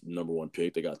Wiggins, number 1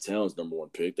 pick. They got Towns, number 1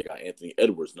 pick. They got Anthony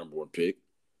Edwards, number 1 pick.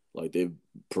 Like, they've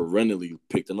perennially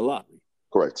picked in the lottery.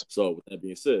 Correct. So, with that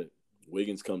being said,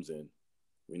 Wiggins comes in.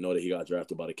 We know that he got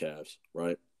drafted by the Cavs,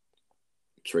 right?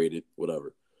 Traded,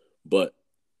 whatever. But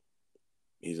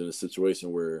he's in a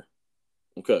situation where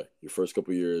Okay, your first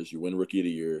couple of years, you win Rookie of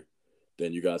the Year.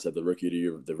 Then you guys have the Rookie of the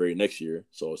Year the very next year.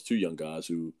 So it's two young guys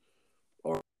who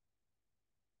are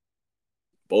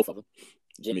both of them.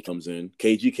 Jimmy comes in.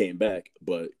 KG came back,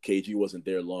 but KG wasn't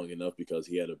there long enough because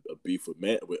he had a beef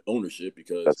with ownership.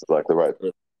 Because that's exactly right.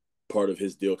 Part of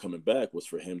his deal coming back was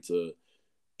for him to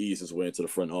ease his way into the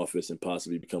front office and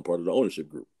possibly become part of the ownership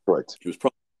group. Right. He was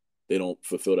they don't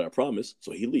fulfill that promise,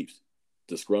 so he leaves.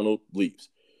 Disgruntled, leaves.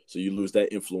 So you lose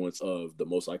that influence of the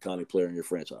most iconic player in your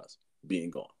franchise being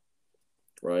gone.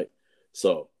 Right?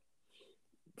 So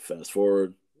fast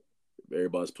forward,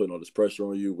 everybody's putting all this pressure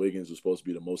on you. Wiggins was supposed to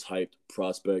be the most hyped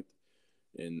prospect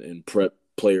and prep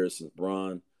players since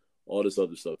Bron, all this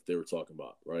other stuff they were talking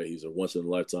about, right? He's a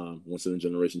once-in-a-lifetime,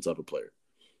 once-in-a-generation type of player.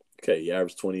 Okay, he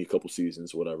averaged 20 a couple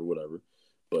seasons, whatever,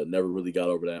 but never really got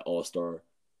over that all-star,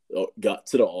 got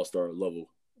to the all-star level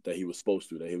that he was supposed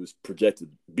to, that he was projected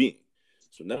being.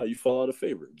 So now you fall out of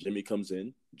favor. Jimmy comes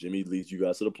in. Jimmy leads you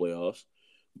guys to the playoffs,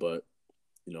 but,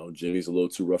 Jimmy's a little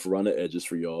too rough around the edges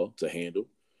for y'all to handle.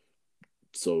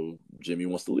 So Jimmy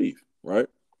wants to leave, right?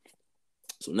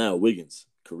 So now Wiggins,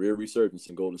 career resurgence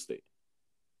in Golden State.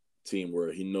 Team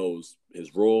where he knows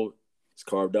his role is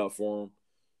carved out for him.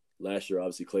 Last year,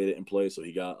 obviously, Klay didn't play, so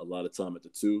he got a lot of time at the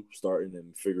 2, starting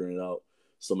and figuring out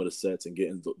some of the sets and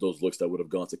getting those looks that would have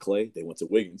gone to Klay. They went to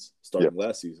Wiggins starting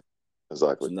last season.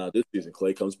 Exactly. So now this season,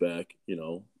 Klay comes back.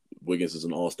 Wiggins is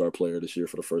an all-star player this year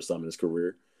for the first time in his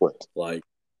career. Right.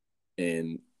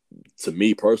 And to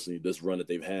me personally, this run that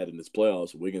they've had in this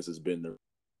playoffs, Wiggins has been their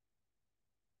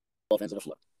offensive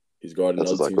flex. He's guarding the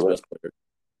other team's best player.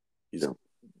 He's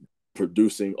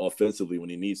producing offensively when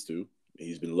he needs to.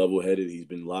 He's been level-headed. He's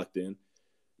been locked in.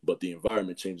 But the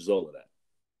environment changes all of that.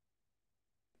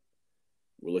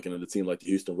 We're looking at a team like the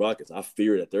Houston Rockets. I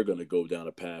fear that they're going to go down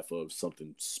a path of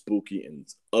something spooky and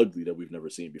ugly that we've never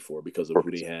seen before because of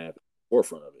who they have at the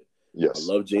forefront of it. Yes.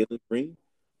 I love Jalen Green,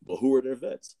 but who are their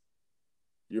vets?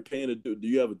 You're paying a dude. Do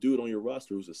you have a dude on your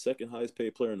roster who's the second highest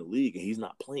paid player in the league, and he's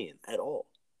not playing at all?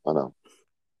 I know.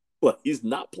 What? He's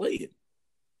not playing.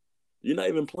 You're not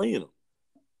even playing him.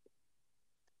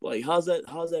 Like, how's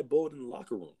that bold in the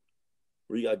locker room?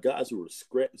 Where you got guys who are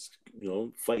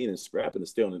fighting and scrapping to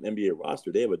stay on an NBA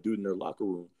roster. They have a dude in their locker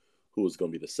room who is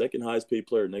going to be the second highest paid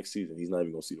player next season. He's not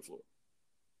even going to see the floor.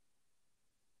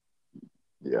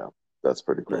 Yeah, that's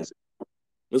pretty crazy.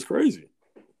 It's crazy.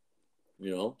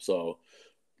 So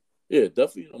yeah,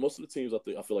 definitely. Most of the teams I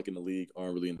feel like in the league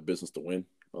aren't really in the business to win.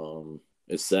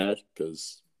 It's sad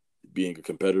because being a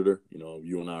competitor,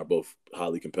 you and I are both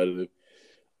highly competitive.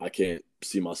 I can't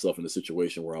see myself in a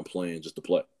situation where I'm playing just to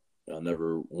play. I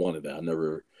never wanted that. I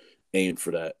never aimed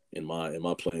for that in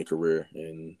my playing career.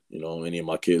 And, any of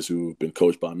my kids who've been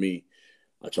coached by me,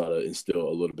 I try to instill a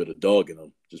little bit of dog in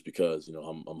them just because,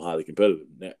 I'm highly competitive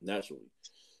naturally.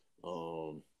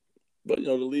 But,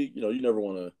 the league, you never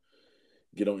want to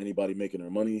get on anybody making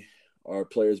their money. Are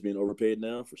players being overpaid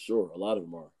now? For sure. A lot of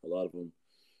them are. A lot of them.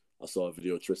 I saw a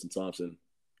video of Tristan Thompson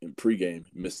in pregame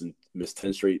missed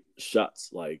 10 straight shots,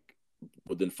 like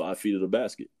within 5 feet of the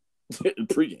basket in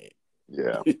pregame.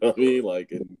 Yeah. You know what I mean?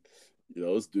 Like, and,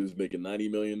 this dude's making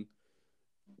 $90 million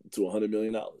to $100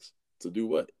 million to do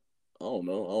what? I don't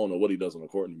know. I don't know what he does on the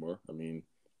court anymore. I mean,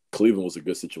 Cleveland was a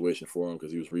good situation for him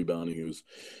because he was rebounding. He was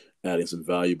adding some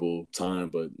valuable time,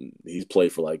 but he's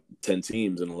played for like 10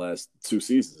 teams in the last 2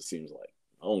 seasons, it seems like.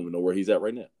 I don't even know where he's at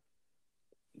right now.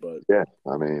 But yeah,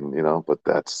 I mean, but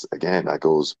that's, again, that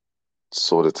goes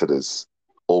sort of to this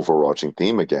overarching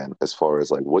theme again, as far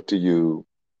as like,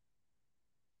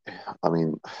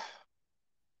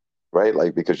 right?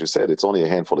 Like, because you said it's only a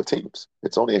handful of teams.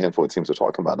 It's only a handful of teams we're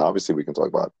talking about. Now, obviously, we can talk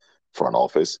about front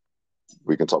office.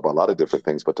 We can talk about a lot of different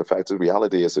things. But the fact of the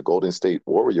reality is the Golden State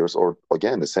Warriors, or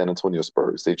again, the San Antonio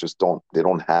Spurs, they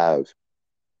don't have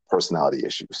personality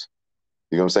issues.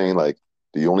 You know what I'm saying? Like,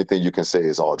 the only thing you can say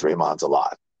is, oh, Draymond's a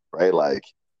lot, right? Like,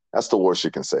 that's the worst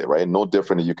you can say, right? No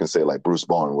different than you can say, like, Bruce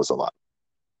Bowen was a lot,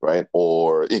 right?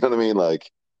 Or, you know what I mean? Like,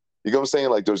 you know what I'm saying?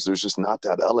 Like, there's just not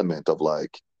that element of,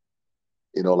 like,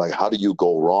 like, how do you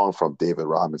go wrong from David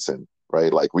Robinson,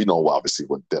 right? Like, we know, obviously,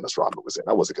 when Dennis Rodman was in,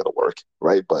 that wasn't going to work,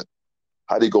 right? But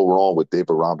how do you go wrong with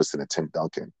David Robinson and Tim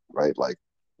Duncan, right? Like,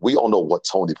 we all know what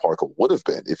Tony Parker would have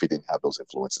been if he didn't have those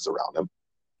influences around him.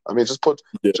 I mean, just put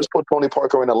Tony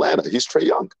Parker in Atlanta. He's Trae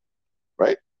Young,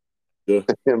 right? Yeah. You know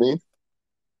what I mean?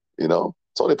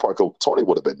 Tony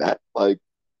would have been that. Like,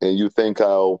 and you think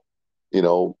how,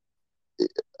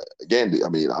 again, I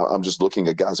mean, I'm just looking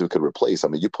at guys who could replace. I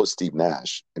mean, you put Steve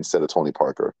Nash instead of Tony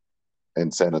Parker in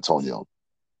San Antonio,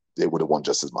 they would have won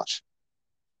just as much,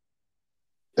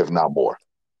 if not more,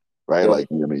 right? Yeah. Like,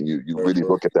 I mean, you really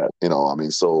look at that, I mean,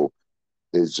 so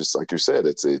is just like you said,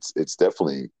 it's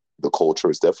definitely the culture,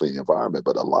 it's definitely the environment,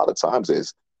 but a lot of times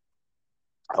is,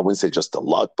 I wouldn't say just the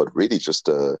luck, but really just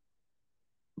the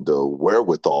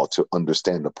wherewithal to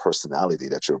understand the personality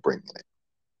that you're bringing in,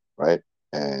 right?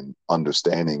 And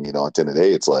understanding, at the end of the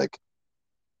day, it's like,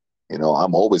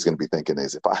 I'm always going to be thinking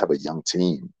is, if I have a young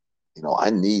team, I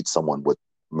need someone with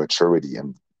maturity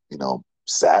and,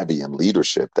 savvy and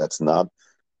leadership that's not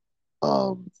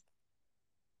going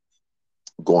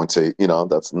to,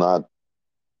 that's not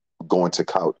going to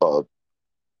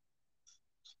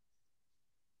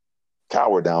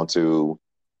cower down to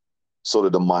sort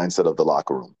of the mindset of the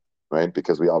locker room, right?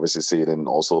 Because we obviously see it in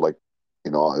also, like,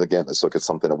 again, let's look at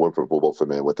something that we're both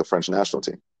familiar with, the French national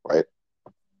team, right?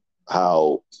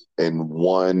 How in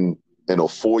a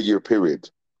 4-year period,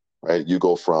 right, you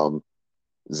go from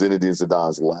Zinedine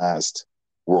Zidane's last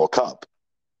World Cup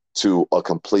to a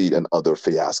complete and utter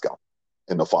fiasco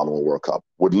in the following World Cup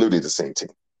with literally the same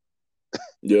team.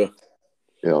 Yeah.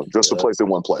 Just replacing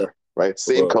one player, right?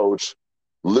 Same coach,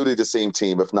 literally the same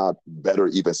team, if not better,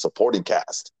 even supporting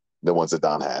cast than ones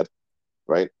Zidane had,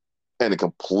 right? And a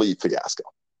complete fiasco.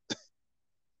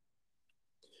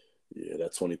 Yeah,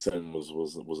 that 2010 was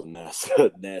a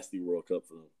nasty World Cup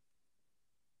for them.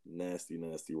 Nasty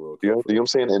World Cup. You know what I'm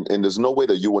saying? And there's no way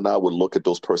that you and I would look at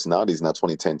those personalities in that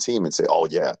 2010 team and say, oh,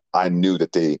 yeah, I knew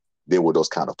that they were those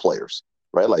kind of players,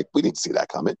 right? Like, we didn't see that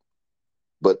coming.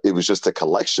 But it was just a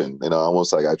collection,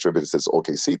 almost like I attribute it to this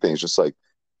OKC thing. It's just like,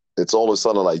 it's all of a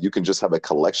sudden like you can just have a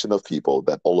collection of people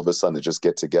that all of a sudden just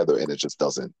get together and it just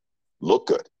doesn't look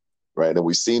good, right? And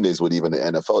we've seen this with even the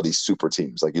NFL, these super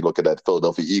teams. Like, you look at that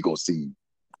Philadelphia Eagles team,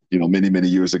 many, many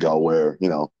years ago where,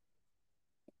 the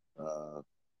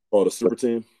super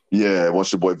team? Yeah,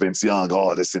 once your boy Vince Young,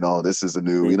 this is a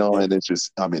new, and it's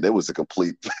just, it was a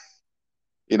complete,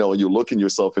 you looking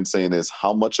yourself and saying is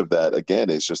how much of that, again,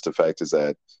 is just the fact is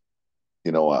that,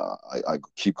 I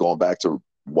keep going back to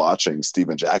watching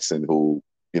Steven Jackson, who,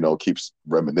 keeps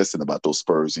reminiscing about those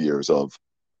Spurs years of,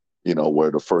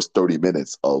 where the first 30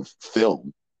 minutes of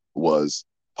film was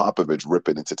Popovich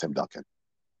ripping into Tim Duncan,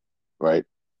 right?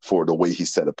 For the way he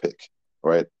set a pick,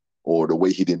 right? Or the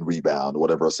way he didn't rebound, or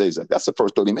whatever else says. Like, that's the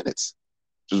first 30 minutes.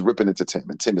 Just ripping into Tim,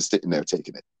 and Tim is sitting there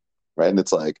taking it, right? And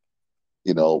it's like,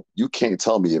 you can't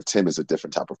tell me if Tim is a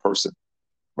different type of person,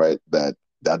 right? That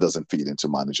doesn't feed into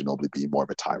Manu Ginobili being more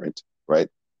of a tyrant, right?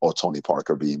 Or Tony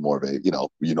Parker being more of a,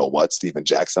 Steven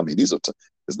Jackson. These are,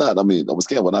 it's not,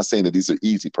 we're not saying that these are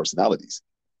easy personalities,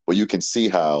 but you can see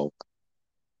how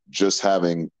just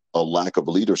having a lack of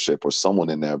leadership or someone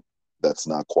in there that's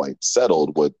not quite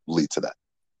settled would lead to that.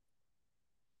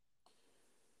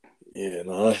 Yeah,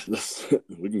 no,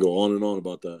 we can go on and on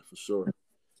about that for sure.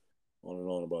 On and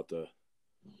on about that.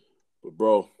 But,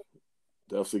 bro,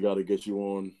 definitely got to get you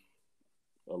on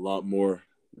a lot more.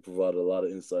 You provided a lot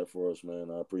of insight for us,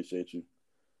 man. I appreciate you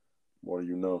more than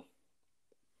you know.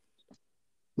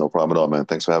 No problem at all, man.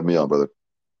 Thanks for having me on, brother.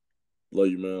 Love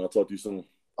you, man. I'll talk to you soon.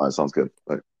 All right, sounds good.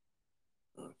 All right.